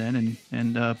every now and then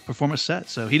and perform a set.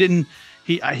 So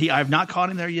I've not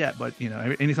caught him there yet, but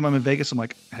anytime I'm in Vegas, I'm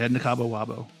like heading to Cabo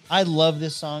Wabo. I love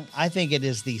this song. I think it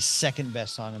is the second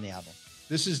best song on the album.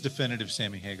 This is definitive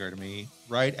Sammy Hagar to me.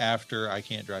 Right after I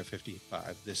Can't Drive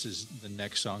 55, this is the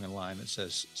next song in line that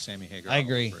says Sammy Hagar. I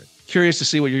agree. Curious to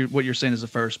see what you're saying is the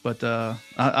first, but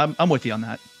I'm with you on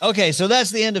that. Okay, so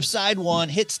that's the end of side one.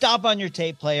 Hit stop on your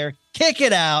tape player, kick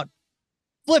it out,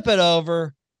 flip it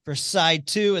over for side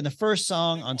two. And the first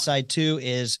song on side two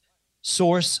is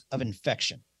Source of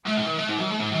Infection.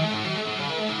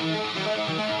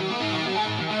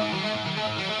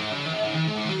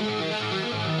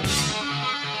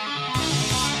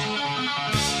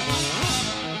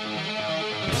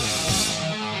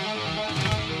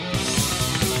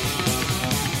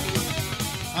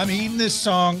 I'm eating this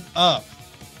song up.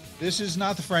 This is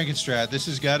not the Frankenstrat. This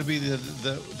has got to be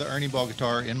the Ernie Ball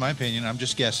guitar, in my opinion. I'm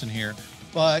just guessing here.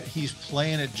 But he's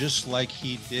playing it just like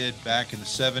he did back in the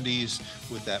 70s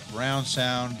with that brown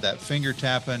sound, that finger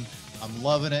tapping. I'm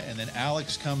loving it. And then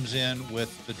Alex comes in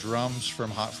with the drums from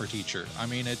Hot for Teacher. I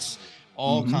mean, it's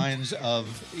all kinds of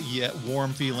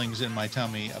warm feelings in my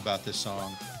tummy about this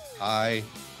song. I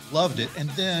loved it. And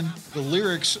then the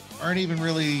lyrics aren't even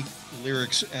really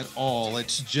lyrics at all.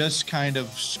 It's just kind of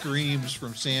screams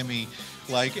from Sammy,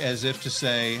 like as if to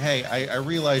say, hey, I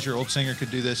realize your old singer could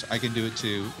do this. I can do it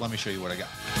too. Let me show you what I got.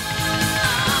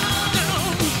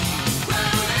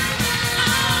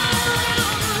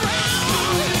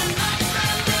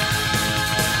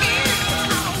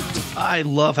 I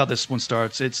love how this one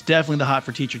starts. It's definitely the Hot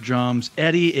for Teacher drums.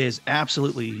 Eddie is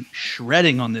absolutely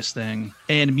shredding on this thing.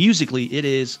 And musically, it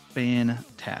is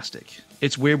fantastic.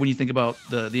 It's weird when you think about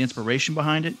the inspiration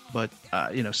behind it, but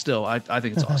still, I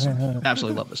think it's awesome.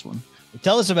 Absolutely love this one.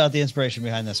 Tell us about the inspiration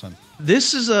behind this one.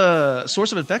 This is a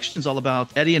Source of Infection is all about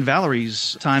Eddie and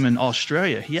Valerie's time in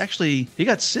Australia. He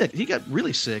got sick. He got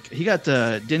really sick. He got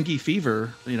dengue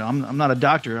fever. I'm not a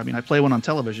doctor. I mean, I play one on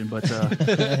television, but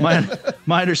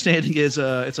my understanding is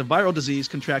it's a viral disease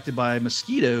contracted by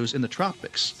mosquitoes in the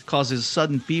tropics. It causes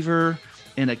sudden fever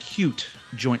and acute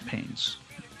joint pains.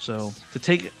 So to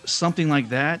take something like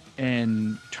that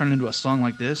and turn it into a song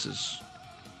like this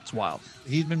it's wild.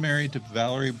 He'd been married to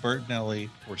Valerie Bertinelli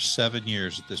for 7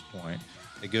 years at this point.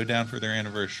 They go down for their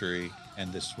anniversary,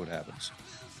 and this is what happens.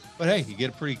 But hey, you get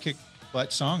a pretty kick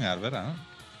butt song out of it.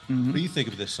 What do you think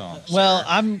of this song? Well,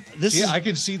 Sarah? I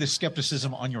can see the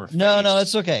skepticism on your face. No,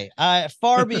 it's okay.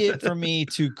 Far be it for me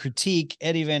to critique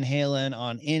Eddie Van Halen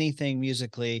on anything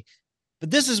musically, but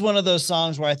this is one of those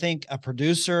songs where I think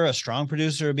a strong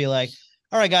producer would be like,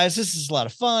 all right, guys, this is a lot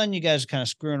of fun. You guys are kind of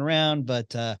screwing around, but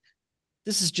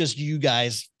this is just you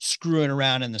guys screwing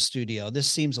around in the studio. This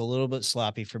seems a little bit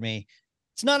sloppy for me.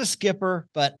 It's not a skipper,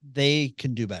 but they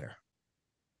can do better.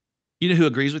 You know who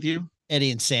agrees with you? Eddie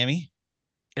and Sammy.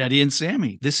 Eddie and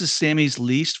Sammy. This is Sammy's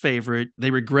least favorite. They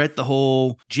regret the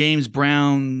whole James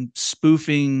Brown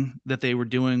spoofing that they were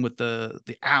doing with the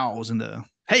owls and the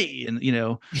hey, and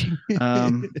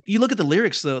you look at the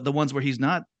lyrics, the ones where he's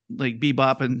not like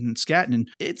bebopping and scatting, and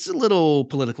it's a little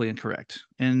politically incorrect.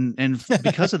 And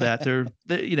because of that, they're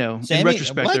Sammy, in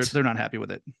retrospect, they're not happy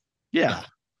with it. Yeah.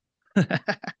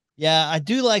 Yeah, I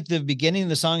do like the beginning of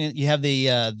the song. You have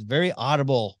the very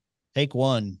audible take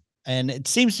one. And it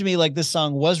seems to me like this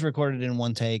song was recorded in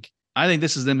one take. I think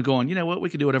this is them going, you know what? We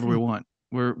can do whatever we want.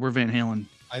 We're Van Halen.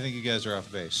 I think you guys are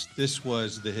off base. This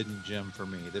was the hidden gem for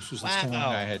me. This was the song Wow.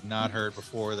 I had not heard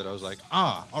before that I was like,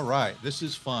 all right, this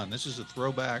is fun. This is a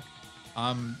throwback.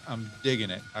 I'm digging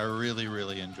it. I really,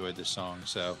 really enjoyed this song.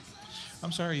 So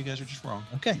I'm sorry, you guys are just wrong.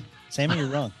 Okay. Sammy, you're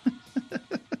wrong.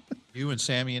 You and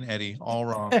Sammy and Eddie, all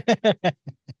wrong.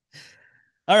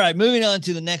 All right, moving on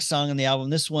to the next song on the album.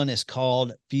 This one is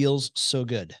called Feels So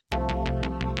Good.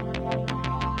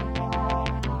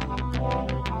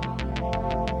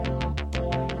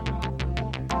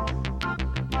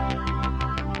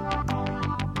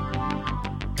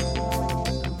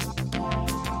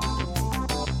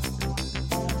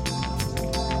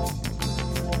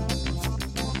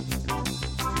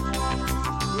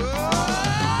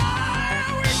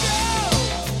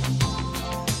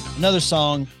 Another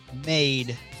song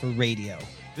made for radio.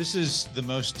 This is the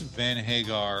most Van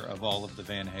Hagar of all of the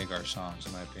Van Hagar songs,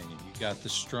 in my opinion. You got the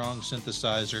strong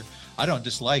synthesizer. I don't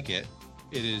dislike it.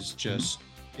 It is just,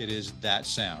 it is that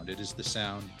sound. It is the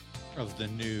sound of the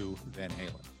new Van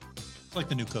Halen. It's like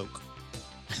the new Coke.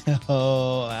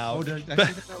 Oh, ouch. Oh, did I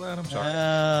say that out loud? I'm sorry.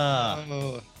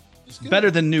 Oh, it's good. Better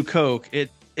than New Coke.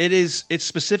 It's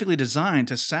specifically designed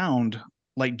to sound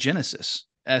like Genesis.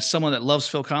 As someone that loves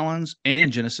Phil Collins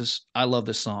and Genesis, I love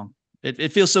this song.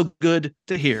 It feels so good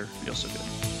to hear. It feels so good.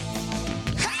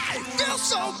 Hey, feels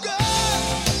so good,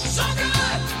 so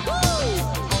good, woo!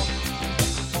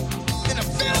 And it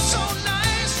feels so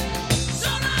nice,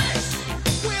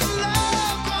 when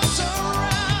love comes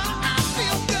around. I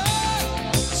feel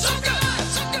good, so good,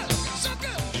 so good, so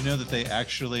good. Did you know that they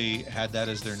actually had that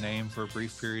as their name for a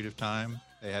brief period of time?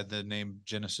 They had the name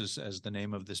Genesis as the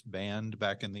name of this band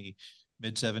back in the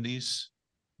mid 70s.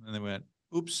 And they went,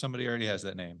 oops, somebody already has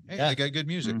that name. Hey, Yeah. they got good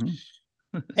music. Mhm.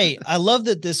 Hey, I love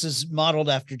that this is modeled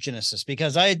after Genesis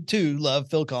because I too love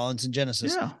Phil Collins and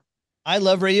Genesis. Yeah. I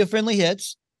love radio friendly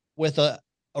hits with a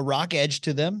rock edge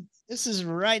to them. This is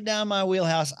right down my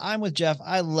wheelhouse. I'm with Jeff.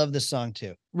 I love this song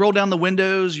too. Roll down the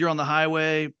windows. You're on the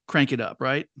highway. Crank it up,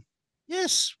 right?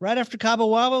 Yes, right after Cabo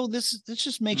Wabo, this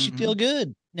just makes you Mhm. feel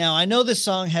good. Now, I know this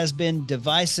song has been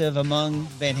divisive among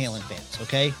Van Halen fans,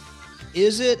 okay?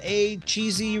 Is it a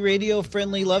cheesy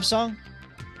radio-friendly love song?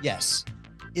 Yes.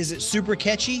 Is it super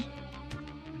catchy?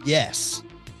 Yes.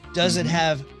 Does it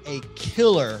have a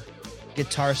killer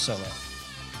guitar solo?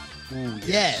 Ooh,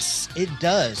 Yes, it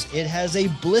does. It has a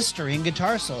blistering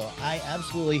guitar solo. I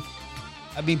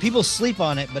mean, people sleep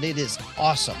on it, but it is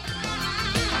awesome.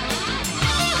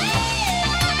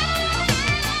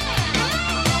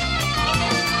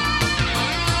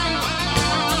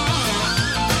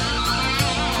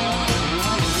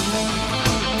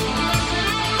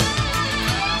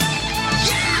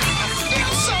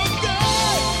 Feels so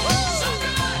good, so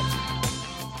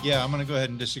good. Yeah, I'm going to go ahead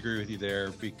and disagree with you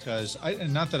there because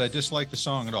and not that I dislike the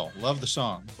song at all. Love the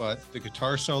song, but the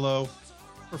guitar solo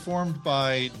performed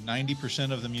by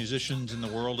 90% of the musicians in the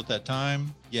world at that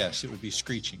time, yes, it would be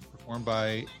screeching. Performed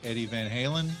by Eddie Van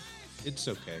Halen, it's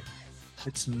okay.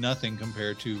 It's nothing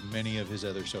compared to many of his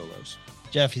other solos.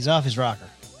 Jeff, he's off his rocker.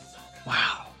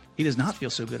 Wow. He does not feel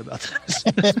so good about this.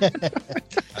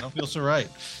 I don't feel so right.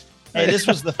 Hey, this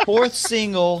was the fourth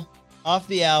single off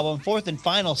the album, fourth and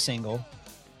final single.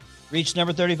 Reached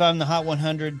number 35 in the Hot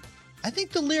 100. I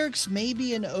think the lyrics may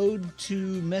be an ode to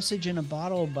Message in a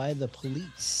Bottle by the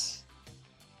Police.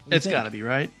 What do you It's think? got to be,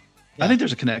 right? Yeah. I think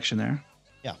there's a connection there.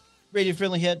 Radio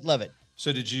friendly hit. Love it.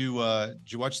 So did you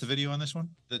watch the video on this one?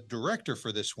 The director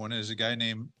for this one is a guy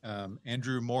named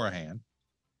Andrew Morahan.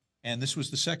 And this was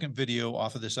the second video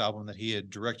off of this album that he had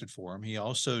directed for him. He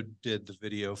also did the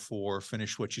video for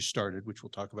Finish What You Started, which we'll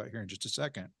talk about here in just a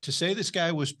second. To say this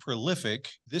guy was prolific,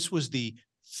 this was the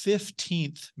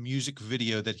 15th music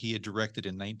video that he had directed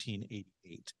in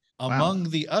 1988. Wow. Among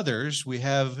the others, we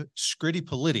have Scritti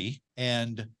Politti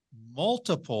and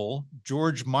multiple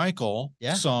George Michael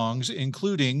Yeah. songs,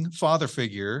 including Father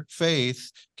Figure,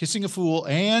 Faith, Kissing a Fool,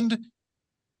 and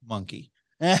Monkey.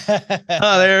 Oh,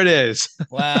 there it is.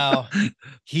 Wow.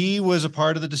 He was a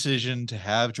part of the decision to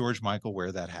have George Michael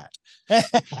wear that hat.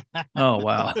 Oh,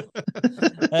 wow.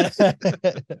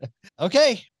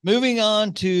 Okay, moving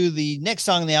on to the next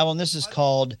song on the album. This is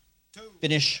called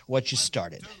Finish What You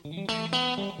Started.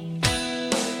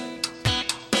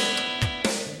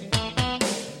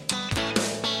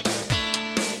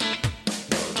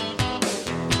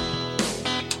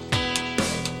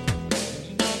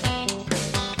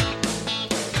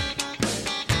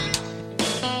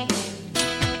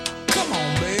 Come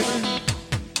on, baby.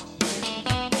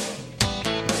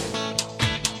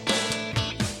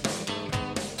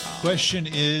 Question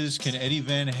is, can Eddie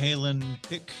Van Halen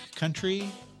pick country?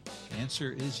 The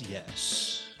answer is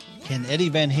yes. Can Eddie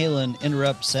Van Halen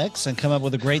interrupt sex and come up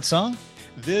with a great song?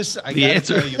 This, I The gotta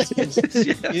answer tell you,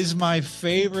 Yeah. is my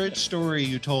favorite story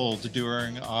you told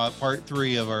during part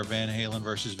 3 of our Van Halen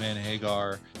versus Van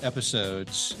Hagar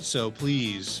episodes. So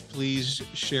please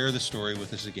share the story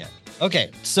with us again. Okay,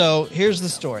 so here's the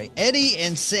story. Eddie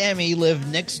and Sammy live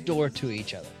next door to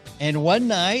each other. And one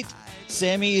night,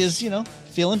 Sammy is,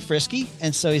 feeling frisky.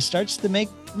 And so he starts to make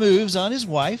moves on his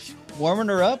wife, warming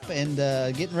her up and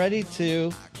getting ready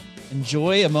to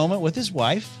enjoy a moment with his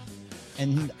wife.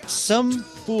 And some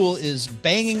fool is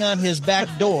banging on his back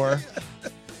door.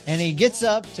 And he gets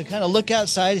up to kind of look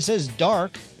outside. He says,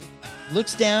 dark.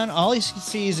 Looks down. All he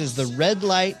sees is the red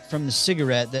light from the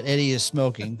cigarette that Eddie is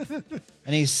smoking.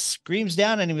 And he screams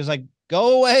down and he was like,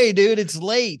 go away, dude. It's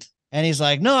late. And he's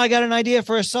like, no, I got an idea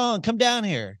for a song. Come down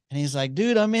here. And he's like,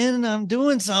 dude, I'm in and I'm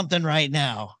doing something right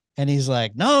now. And he's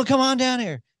like, no, come on down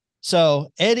here.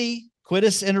 So Eddie,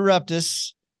 quittus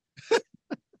interruptus,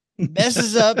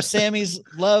 messes up Sammy's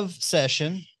love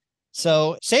session.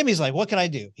 So Sammy's like, what can I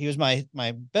do? He was my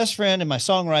best friend and my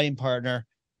songwriting partner.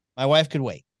 My wife could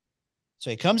wait.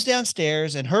 So he comes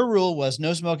downstairs and her rule was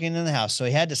no smoking in the house. So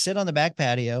he had to sit on the back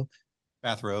patio.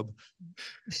 Bathrobe.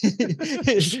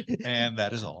 And that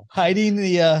is all. Hiding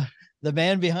the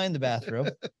man behind the bathrobe.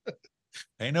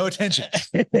 Pay no attention.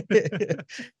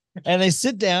 And they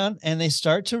sit down and they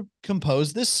start to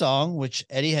compose this song, which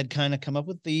Eddie had kind of come up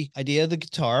with the idea of the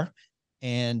guitar.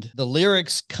 And the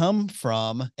lyrics come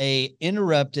from a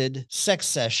interrupted sex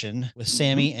session with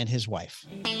Sammy and his wife.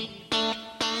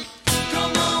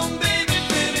 Come on, baby,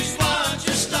 finish what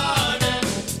you started.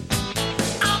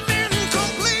 I'm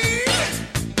incomplete.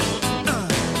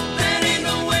 That ain't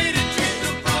no way to treat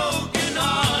the broken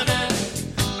hearted.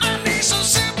 I need some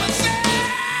sympathy.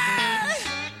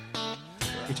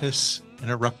 Quintus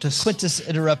interruptus. Quintus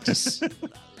interruptus.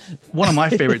 One of my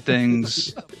favorite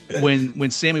things when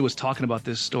Sammy was talking about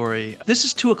this story, this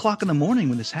is 2:00 in the morning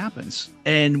when this happens.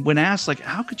 And when asked, like,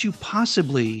 how could you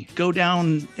possibly go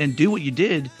down and do what you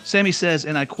did? Sammy says,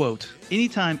 and I quote,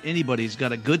 anytime anybody's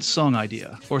got a good song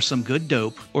idea or some good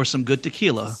dope or some good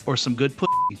tequila or some good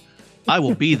pussy, I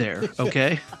will be there.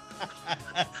 Okay.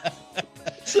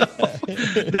 So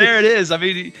there it is. I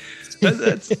mean,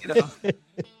 that's,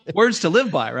 words to live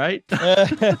by, right?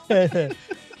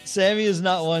 Sammy is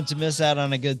not one to miss out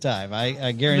on a good time.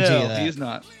 I guarantee you that. No, he's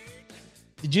not.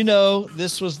 Did you know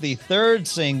this was the third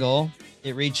single?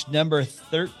 It reached number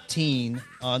 13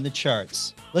 on the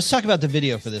charts. Let's talk about the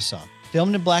video for this song.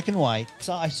 Filmed in black and white.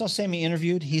 So I saw Sammy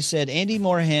interviewed. He said Andy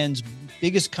Moorhan's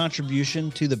biggest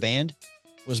contribution to the band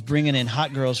was bringing in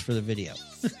hot girls for the video.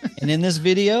 And in this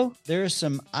video, there are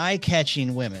some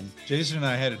eye-catching women. Jason and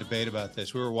I had a debate about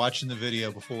this. We were watching the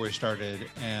video before we started,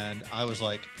 and I was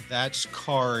like, that's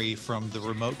Kari from the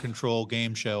remote control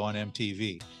game show on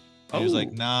MTV. And he was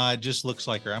like, nah, it just looks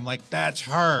like her. I'm like, that's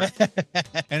her.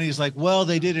 And he's like, well,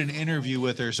 they did an interview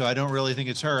with her, so I don't really think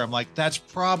it's her. I'm like, that's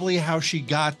probably how she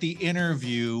got the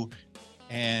interview.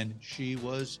 And she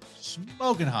was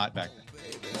smoking hot back then.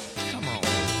 Come on.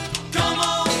 Come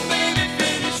on, baby,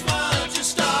 finish what you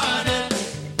started.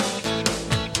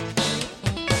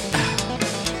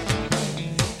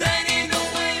 That ain't no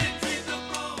way to treat the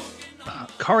broken.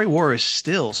 Kari War is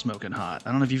still smoking hot.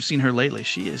 I don't know if you've seen her lately.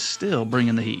 She is still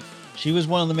bringing the heat. She was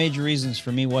one of the major reasons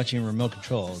for me watching remote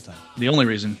control all the time. The only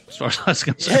reason, as far as I was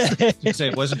concerned. You say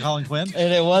it wasn't Colin Quinn?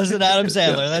 And it wasn't Adam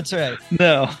Sandler. That's right.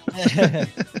 No.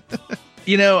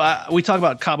 We talk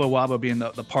about Cabo Wabo being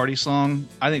the party song.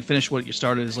 I think Finish What You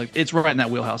Started is like, it's right in that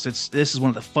wheelhouse. This is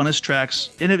one of the funnest tracks,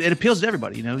 and it appeals to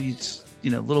everybody. It's a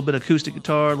little bit of acoustic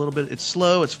guitar, a little bit. It's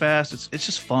slow, it's fast, it's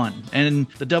just fun, and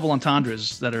the double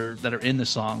entendres that are in the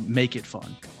song make it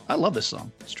fun. I love this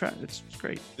song. It's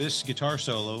great. This guitar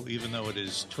solo, even though it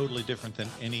is totally different than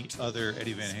any other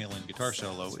Eddie Van Halen guitar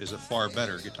solo, is a far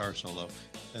better guitar solo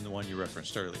than the one you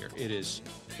referenced earlier. It is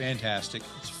fantastic.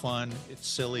 It's fun. It's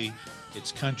silly.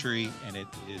 It's country, and it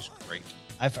is great.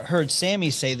 I've heard Sammy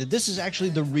say that this is actually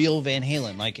the real Van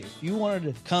Halen. Like, if you wanted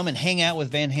to come and hang out with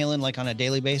Van Halen like on a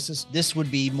daily basis, this would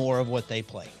be more of what they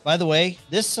play. By the way,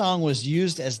 this song was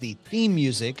used as the theme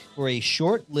music for a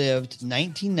short-lived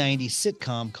 1990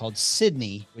 sitcom called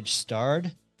Sydney, which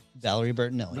starred Valerie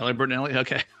Bertinelli. Valerie Bertinelli.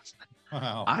 Okay.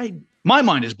 Wow. My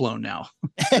mind is blown now.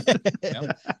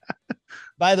 Yep.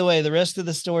 By the way, the rest of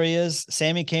the story is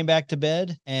Sammy came back to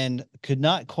bed and could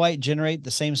not quite generate the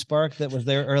same spark that was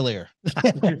there earlier. He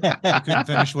couldn't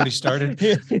finish what he started.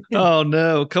 Oh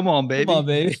no! Come on, baby. Come on,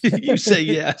 baby. You say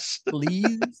yes,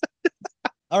 please.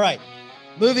 All right,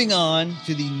 moving on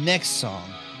to the next song,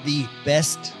 the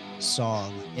best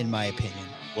song in my opinion.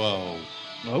 Whoa.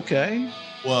 Okay.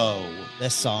 Whoa.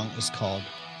 This song is called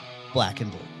Black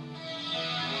and Blue.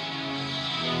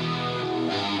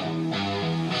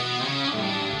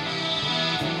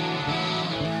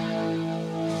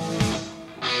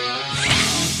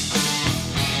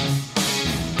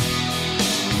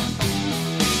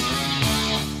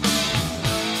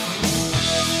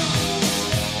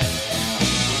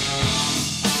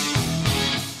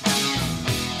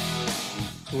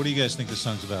 What do you guys think this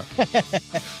song's about?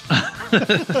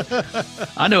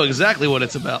 I know exactly what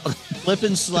it's about. Flip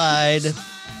and slide,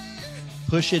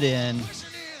 push it in.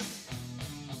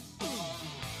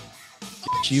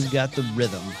 You've got the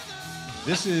rhythm.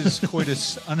 This is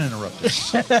Coitus Uninterrupted.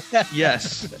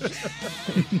 Yes.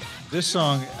 This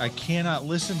song, I cannot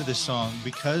listen to this song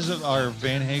because of our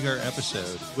Van Hagar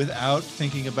episode without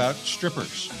thinking about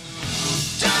strippers.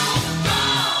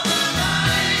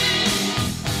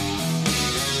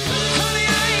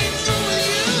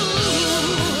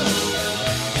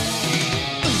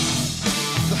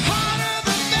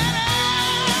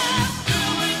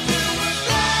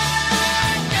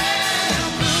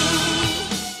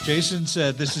 Jason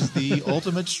said this is the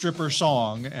ultimate stripper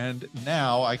song, and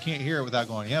now I can't hear it without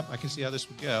going, yep, I can see how this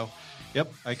would go.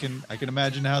 Yep, I can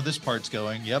imagine how this part's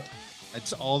going. Yep.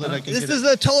 That's all that I can This is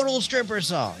a total stripper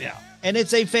song. Yeah. And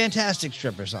it's a fantastic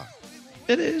stripper song.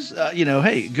 It is.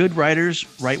 Hey, good writers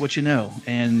write what you know.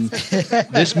 And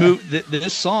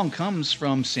this song comes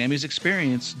from Sammy's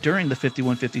experience during the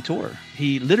 5150 tour.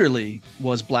 He literally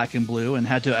was black and blue and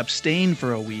had to abstain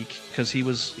for a week because he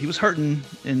was hurting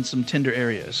in some tender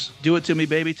areas. Do it to me,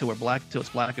 baby, till it's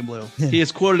black and blue. He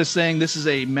is quoted as saying, "This is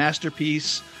a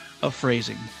masterpiece of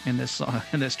phrasing in this song,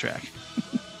 in this track."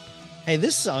 Hey,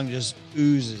 this song just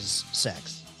oozes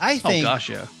sex. I think. Oh gosh,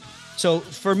 yeah. So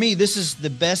for me, this is the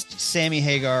best Sammy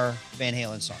Hagar Van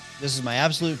Halen song. This is my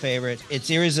absolute favorite. It's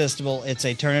irresistible. It's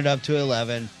a turn it up to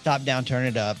 11, top down, turn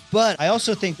it up. But I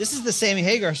also think this is the Sammy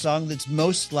Hagar song that's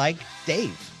most like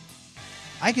Dave.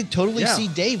 I could totally see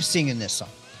Dave singing this song.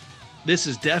 This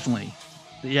is definitely,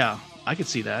 I could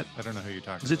see that. I don't know who you're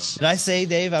talking about. Did I say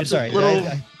Dave? I'm it's sorry.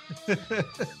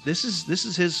 This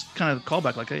is his kind of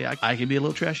callback. Like, hey, I can be a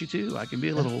little trashy too. I can be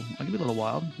a little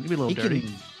wild. I can be a little dirty.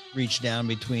 Can reach down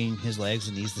between his legs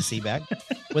and ease the seat back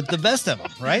with the best of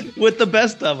them, right? With the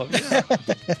best of them.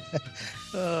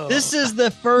 Yeah. This is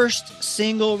the first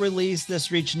single release.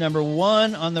 This reached number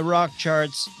 1 on the rock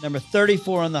charts, number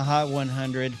 34 on the Hot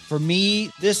 100. For me,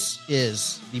 this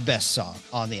is the best song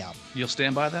on the album. You'll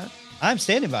stand by that? I'm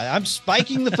standing by it. I'm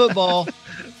spiking the football.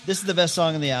 This is the best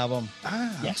song on the album.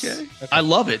 Yes. Okay. I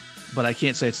love it, but I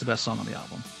can't say it's the best song on the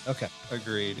album. Okay.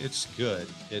 Agreed. It's good.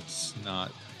 It's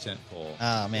not tentpole.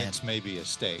 Oh, man. It's maybe a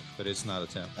steak, but it's not a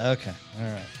tentpole. Okay.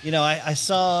 All right. I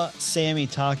saw Sammy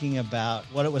talking about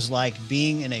what it was like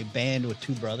being in a band with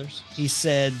two brothers. He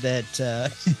said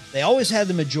that they always had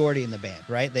the majority in the band,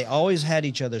 right? They always had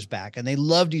each other's back and they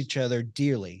loved each other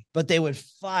dearly, but they would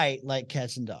fight like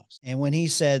cats and dogs. And when he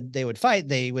said they would fight,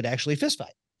 they would actually fist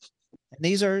fight. And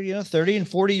these are, 30 and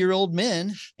 40-year-old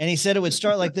men. And he said it would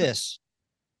start like this.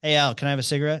 Hey, Al, can I have a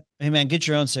cigarette? Hey, man, get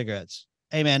your own cigarettes.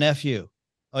 Hey, man, F you.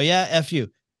 Oh, yeah, F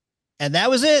you. And that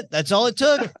was it. That's all it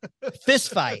took.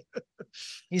 Fist fight.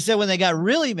 He said when they got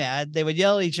really mad, they would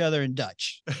yell at each other in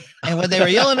Dutch. And when they were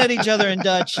yelling at each other in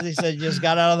Dutch, they said, just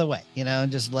got out of the way, and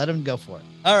just let them go for it.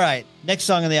 All right. Next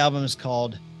song on the album is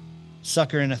called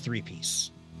Sucker in a Three-Piece.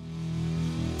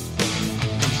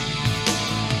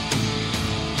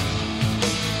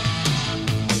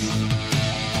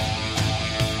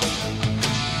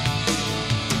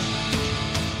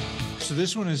 So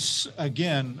this one is,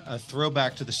 again, a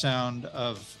throwback to the sound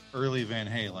of early Van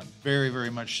Halen. Very, very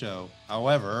much so.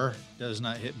 However, does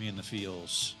not hit me in the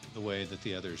feels the way that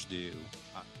the others do.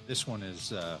 This one is,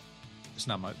 this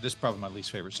is probably my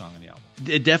least favorite song on the album.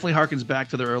 It definitely harkens back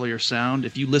to the earlier sound.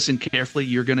 If you listen carefully,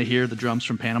 you're going to hear the drums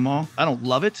from Panama. I don't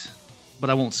love it, but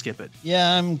I won't skip it.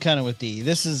 Yeah, I'm kind of with D.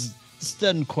 This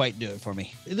doesn't quite do it for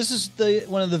me. This is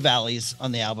one of the valleys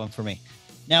on the album for me.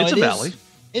 Now it's a valley.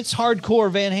 It's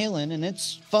hardcore Van Halen, and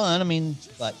it's fun.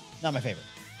 But not my favorite.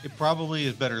 It probably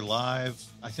is better live.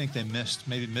 I think they missed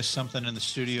something in the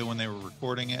studio when they were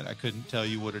recording it. I couldn't tell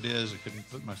you what it is. I couldn't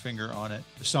put my finger on it.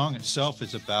 The song itself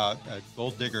is about a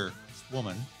gold digger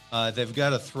woman. They've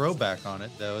got a throwback on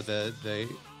it, though.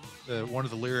 One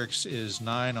of the lyrics is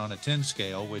 9 on a 10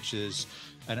 scale, which is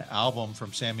an album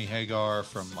from Sammy Hagar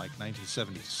from like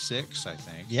 1976, I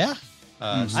think. Yeah.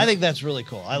 I think that's really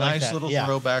cool. I like that. Nice little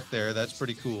throwback there. That's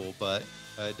pretty cool, but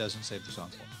it doesn't save the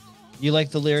song for me. You like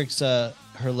the lyrics, her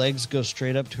legs go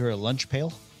straight up to her lunch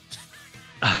pail?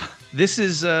 This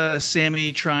is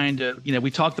Sammy trying to,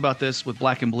 we talked about this with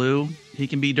Black and Blue. He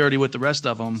can be dirty with the rest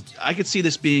of them. I could see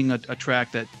this being a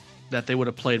track that that they would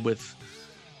have played with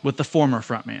the former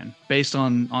frontman based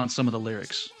on some of the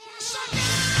lyrics.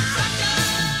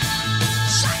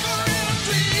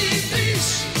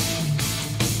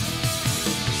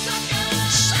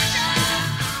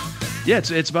 Yeah,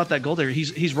 it's about that gold digger.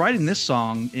 He's writing this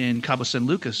song in Cabo San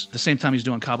Lucas the same time he's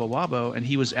doing Cabo Wabo, and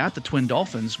he was at the Twin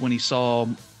Dolphins when he saw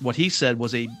what he said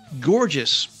was a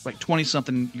gorgeous, like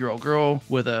 20-something-year-old girl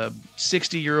with a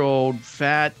 60-year-old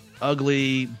fat,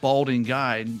 ugly, balding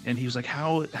guy, and he was like,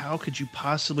 "How could you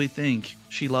possibly think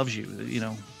she loves you? You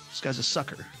know, this guy's a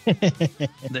sucker."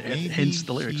 Hence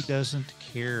the lyrics. He doesn't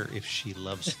care if she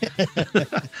loves him.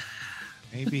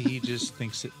 Maybe he just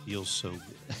thinks it feels so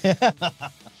good.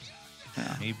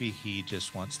 Yeah. Maybe he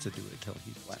just wants to do it till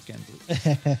he's black and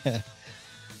blue.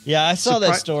 Yeah, I saw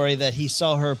that story that he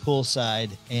saw her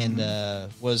poolside and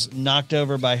was knocked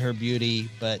over by her beauty,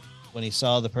 but when he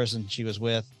saw the person she was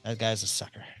with, that guy's a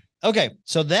sucker. Okay,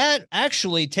 so that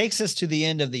actually takes us to the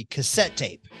end of the cassette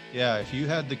tape. Yeah, if you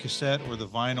had the cassette or the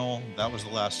vinyl, that was the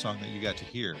last song that you got to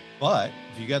hear. But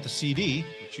if you got the CD,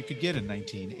 which you could get in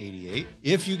 1988,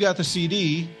 if you got the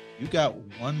CD, you got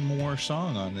one more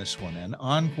song on this one, an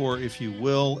encore, if you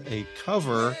will, a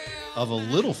cover of a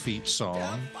Little Feat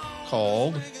song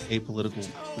called Apolitical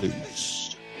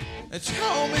Blues. They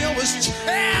told me I was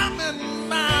jamming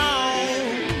now.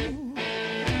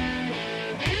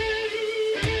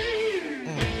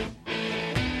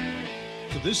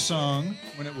 So this song,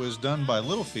 when it was done by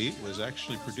Little Feat, was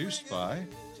actually produced by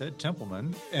Ted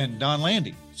Templeman and Don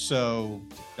Landy. So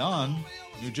Don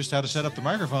knew just how to set up the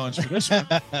microphones for this one.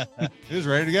 He was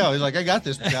ready to go. He's like, "I got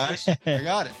this, guys. I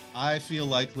got it." I feel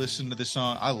like listening to this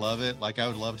song, I love it. Like I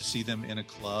would love to see them in a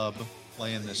club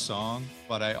playing this song,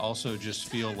 but I also just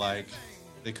feel like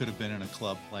they could have been in a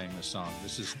club playing this song.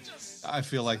 I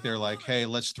feel like they're like, "Hey,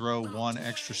 let's throw one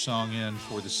extra song in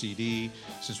for the CD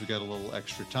since we got a little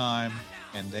extra time."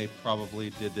 And they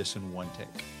probably did this in one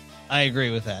take. I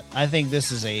agree with that. I think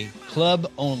this is a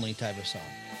club-only type of song.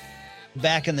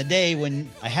 Back in the day when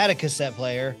I had a cassette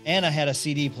player and I had a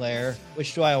CD player,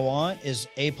 which do I want? Is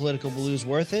Apolitical Blues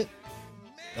worth it?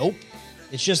 Nope.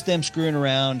 It's just them screwing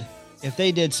around. If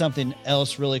they did something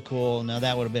else really cool, now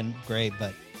that would have been great,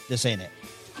 but this ain't it.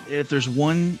 If there's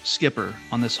one skipper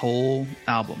on this whole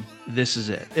album, this is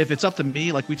it. If it's up to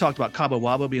me, like we talked about Cabo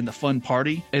Wabo being the fun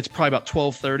party, it's probably about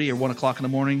 12:30 or 1 o'clock in the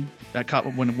morning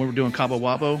when we're doing Cabo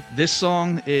Wabo. This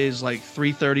song is like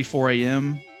 3:30, 4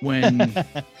 a.m. when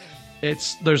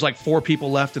there's like 4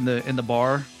 people left in the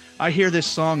bar. I hear this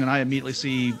song and I immediately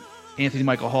see Anthony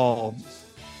Michael Hall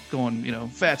going,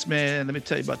 "Fats man, let me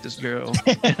tell you about this girl."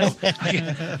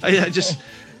 I just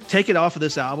take it off of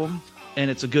this album. And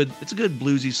it's a good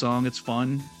bluesy song. It's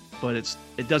fun, but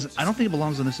I don't think it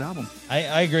belongs on this album.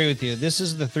 I agree with you. This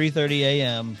is the 3:30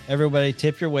 a.m. Everybody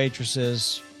tip your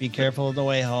waitresses. Be careful on the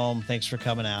way home. Thanks for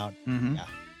coming out. Mm-hmm. Yeah.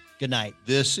 Good night.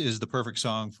 This is the perfect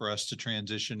song for us to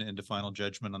transition into final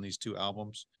judgment on these two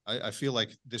albums. I feel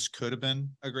like this could have been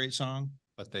a great song,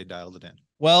 but they dialed it in.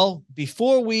 Well,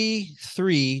 before we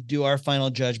 3 do our final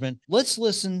judgment, let's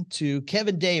listen to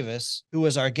Kevin Davis, who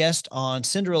was our guest on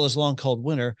Cinderella's Long Cold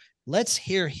Winter. Let's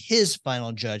hear his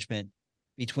final judgment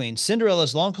between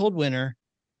Cinderella's Long Cold Winter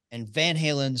and Van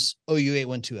Halen's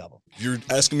OU812 album. If you're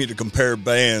asking me to compare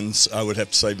bands, I would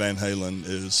have to say Van Halen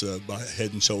is by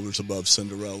head and shoulders above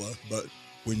Cinderella. But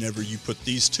whenever you put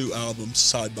these two albums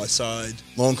side by side,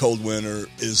 Long Cold Winter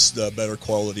is the better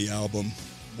quality album.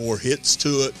 More hits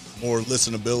to it, more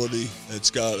listenability. It's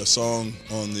got a song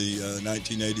on the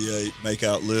 1988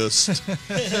 Makeout list.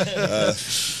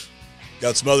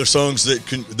 Got some other songs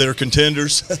that are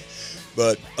contenders,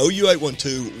 but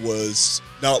OU812 was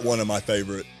not one of my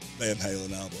favorite Van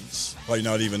Halen albums. Probably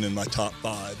not even in my top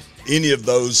 5. Any of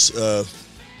those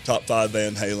top 5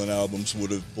 Van Halen albums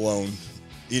would have blown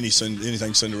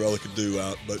anything Cinderella could do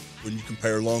out. But when you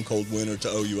compare Long Cold Winter to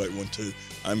OU812,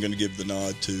 I'm going to give the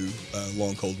nod to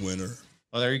Long Cold Winter.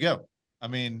 Well, there you go. I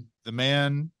mean, the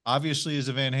man obviously is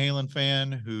a Van Halen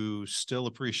fan who still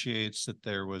appreciates that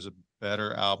there was a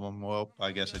better album. Well,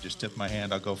 I guess I just tipped my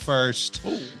hand. I'll go first.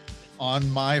 Ooh. On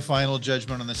my final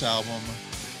judgment on this album,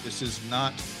 this is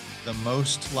not the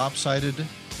most lopsided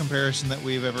comparison that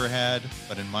we've ever had,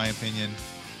 but in my opinion,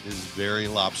 is very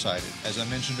lopsided. As I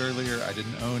mentioned earlier, I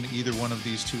didn't own either one of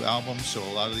these two albums, so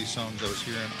a lot of these songs I was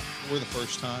hearing for the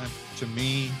first time. To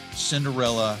me,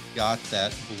 Cinderella got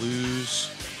that blues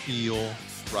feel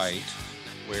right,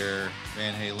 where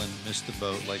Van Halen missed the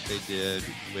boat like they did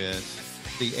with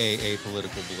the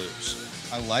Apolitical Blues.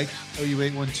 I like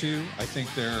OU812. I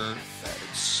think there are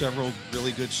several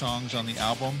really good songs on the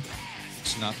album.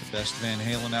 It's not the best Van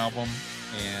Halen album,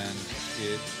 And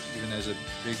it, even as a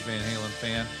big Van Halen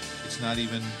fan, it's not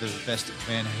even the best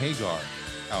Van Hagar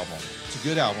album. It's a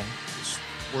good album. It's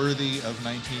worthy of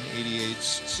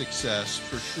 1988's success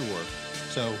for sure.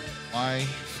 So my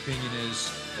opinion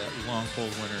is that Long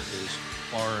Cold Winter is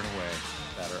far and away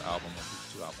the better album of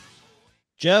these two albums.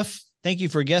 Jeff, thank you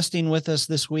for guesting with us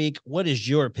this week. What is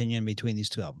your opinion between these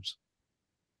two albums?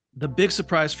 The big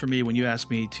surprise for me when you asked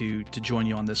me to join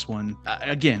you on this one,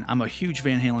 again, I'm a huge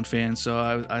Van Halen fan,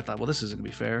 so I thought, well, this isn't going to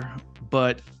be fair.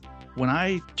 But when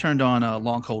I turned on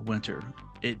Long Cold Winter,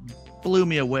 it blew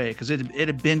me away because it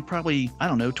had been probably, I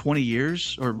don't know, 20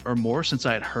 years or more since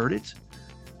I had heard it.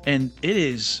 And it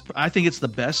is, I think it's the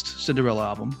best Cinderella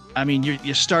album. I mean,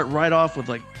 you start right off with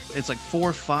it's like 4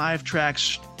 or 5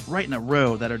 tracks right in a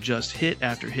row that are just hit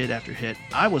after hit after hit.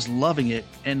 I was loving it,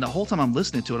 and the whole time I'm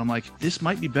listening to it, I'm like, this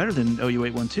might be better than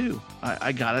OU812.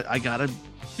 I gotta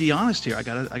be honest here. I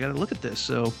gotta look at this.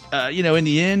 So, in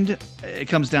the end, it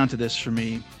comes down to this for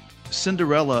me.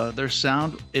 Cinderella, their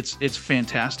sound, it's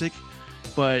fantastic,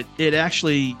 but it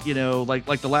actually,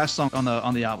 like the last song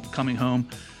on the album, Coming Home.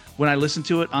 When I listen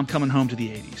to it, I'm coming home to the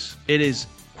 80s. It is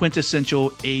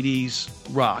quintessential 80s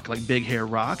rock, like big hair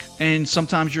rock. And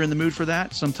sometimes you're in the mood for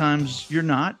that. Sometimes you're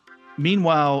not.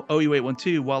 Meanwhile,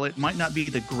 OU812, while it might not be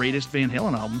the greatest Van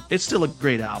Halen album, it's still a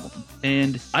great album.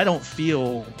 And I don't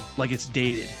feel like it's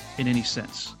dated in any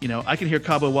sense. I can hear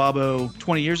Cabo Wabo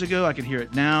 20 years ago. I can hear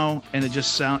it now. And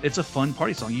it's a fun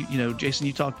party song. Jason,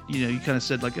 you talked, you kind of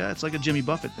said it's like a Jimmy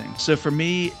Buffett thing. So for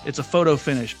me, it's a photo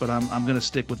finish, but I'm going to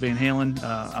stick with Van Halen.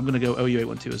 I'm going to go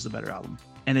OU812 as the better album.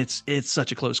 And it's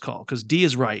such a close call because D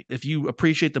is right. If you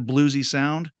appreciate the bluesy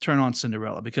sound, turn on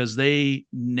Cinderella because they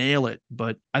nail it.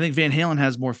 But I think Van Halen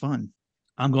has more fun.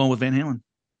 I'm going with Van Halen.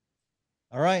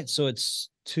 All right. So it's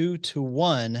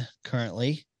 2-1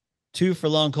 currently. 2 for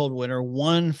Long Cold Winter,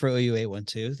 1 for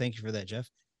OU812. Thank you for that, Jeff.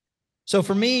 So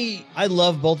for me, I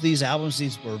love both these albums.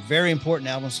 These were very important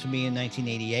albums to me in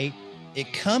 1988.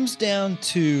 It comes down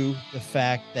to the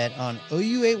fact that on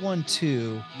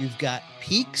OU812, you've got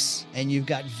peaks and you've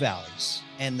got valleys.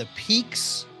 And the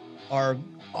peaks are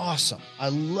awesome. I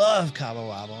love Cabo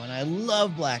Wabo and I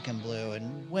love Black and Blue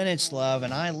and When It's Love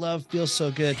and I love Feels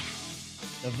So Good.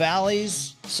 The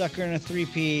valleys, Sucker in a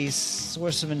Three-Piece,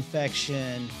 Source of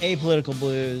Infection, Apolitical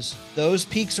Blues, those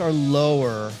peaks are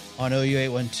lower on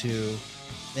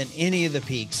OU812 than any of the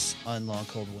peaks on Long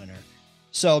Cold Winter.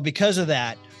 So because of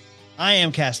that, I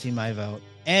am casting my vote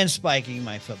and spiking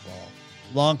my football.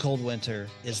 Long Cold Winter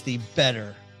is the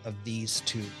better of these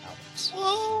two albums.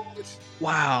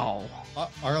 Wow.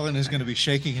 Arlen is going to be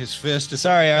shaking his fist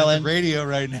Sorry, at Arlen. the radio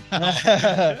right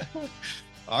now.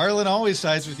 Arlen always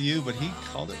sides with you, but he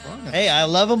called it wrong. Hey, I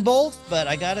love them both, but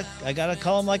I gotta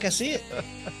call them like I see it.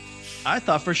 I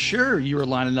thought for sure you were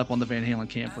lining up on the Van Halen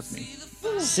camp with me.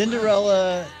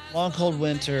 Cinderella, Long Cold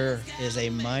Winter is a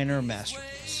minor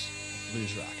masterpiece of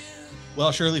blues rock.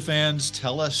 Well, Shirley fans,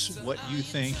 tell us what you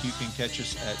think. You can catch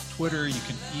us at Twitter. You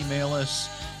can email us.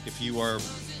 If you are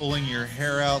pulling your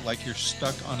hair out like you're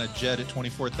stuck on a jet at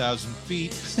 24,000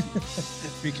 feet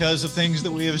because of things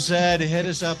that we have said, hit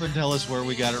us up and tell us where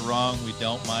we got it wrong. We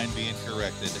don't mind being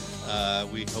corrected.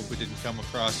 We hope we didn't come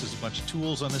across as a bunch of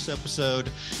tools on this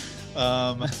episode.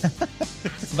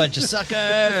 Bunch of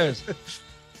suckers.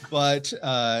 But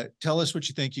tell us what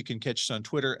you think. You can catch us on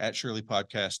Twitter at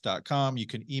shirleypodcast.com. You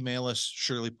can email us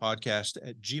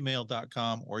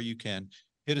shirleypodcast@gmail.com, or you can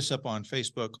hit us up on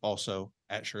Facebook also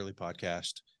at Shirley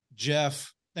Podcast.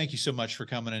 Jeff, thank you so much for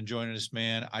coming and joining us,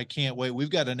 man. I can't wait. We've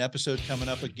got an episode coming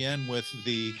up again with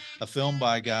A Film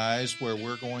By guys where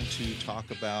we're going to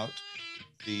talk about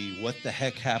what the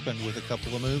heck happened with a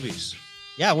couple of movies.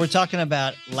 Yeah, we're talking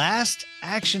about Last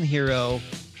Action Hero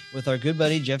with our good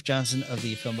buddy Jeff Johnson of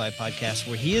the Film By Podcast,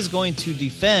 where he is going to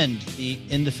defend the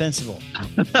indefensible.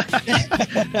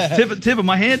 Tip of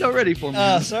my hand already for me.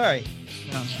 Oh, sorry.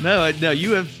 No,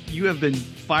 you have been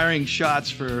firing shots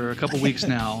for a couple weeks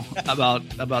now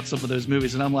about some of those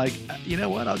movies, and I'm like, you know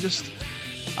what? I'll just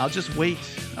wait.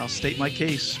 I'll state my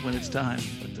case when it's time.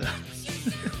 But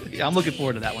yeah, I'm looking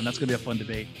forward to that one. That's gonna be a fun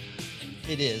debate.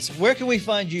 It is. Where can we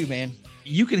find you, man?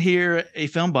 You can hear A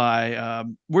Film By.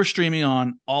 We're streaming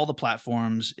on all the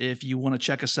platforms. If you want to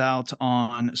check us out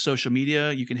on social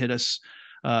media, you can hit us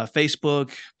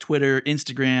Facebook, Twitter,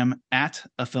 Instagram at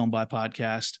A Film By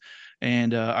Podcast.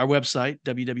 And our website,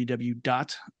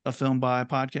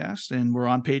 www.afilmbypodcast. And we're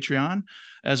on Patreon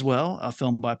as well, A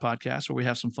Film By Podcast, where we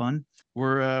have some fun.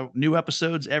 We're new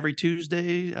episodes every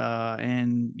Tuesday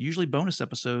and usually bonus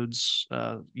episodes,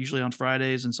 usually on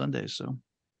Fridays and Sundays. So,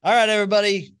 all right,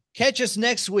 everybody. Catch us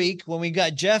next week when we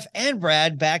got Jeff and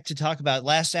Brad back to talk about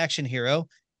Last Action Hero.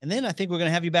 And then I think we're going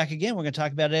to have you back again. We're going to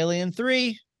talk about Alien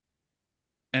 3.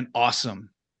 An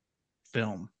awesome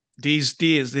film. His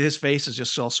face is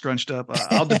just all scrunched up.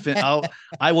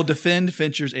 I will defend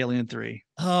Fincher's Alien 3.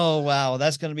 Oh, wow.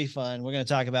 That's going to be fun. We're going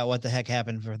to talk about what the heck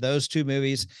happened for those two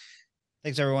movies.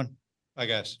 Thanks, everyone. Bye,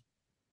 guys.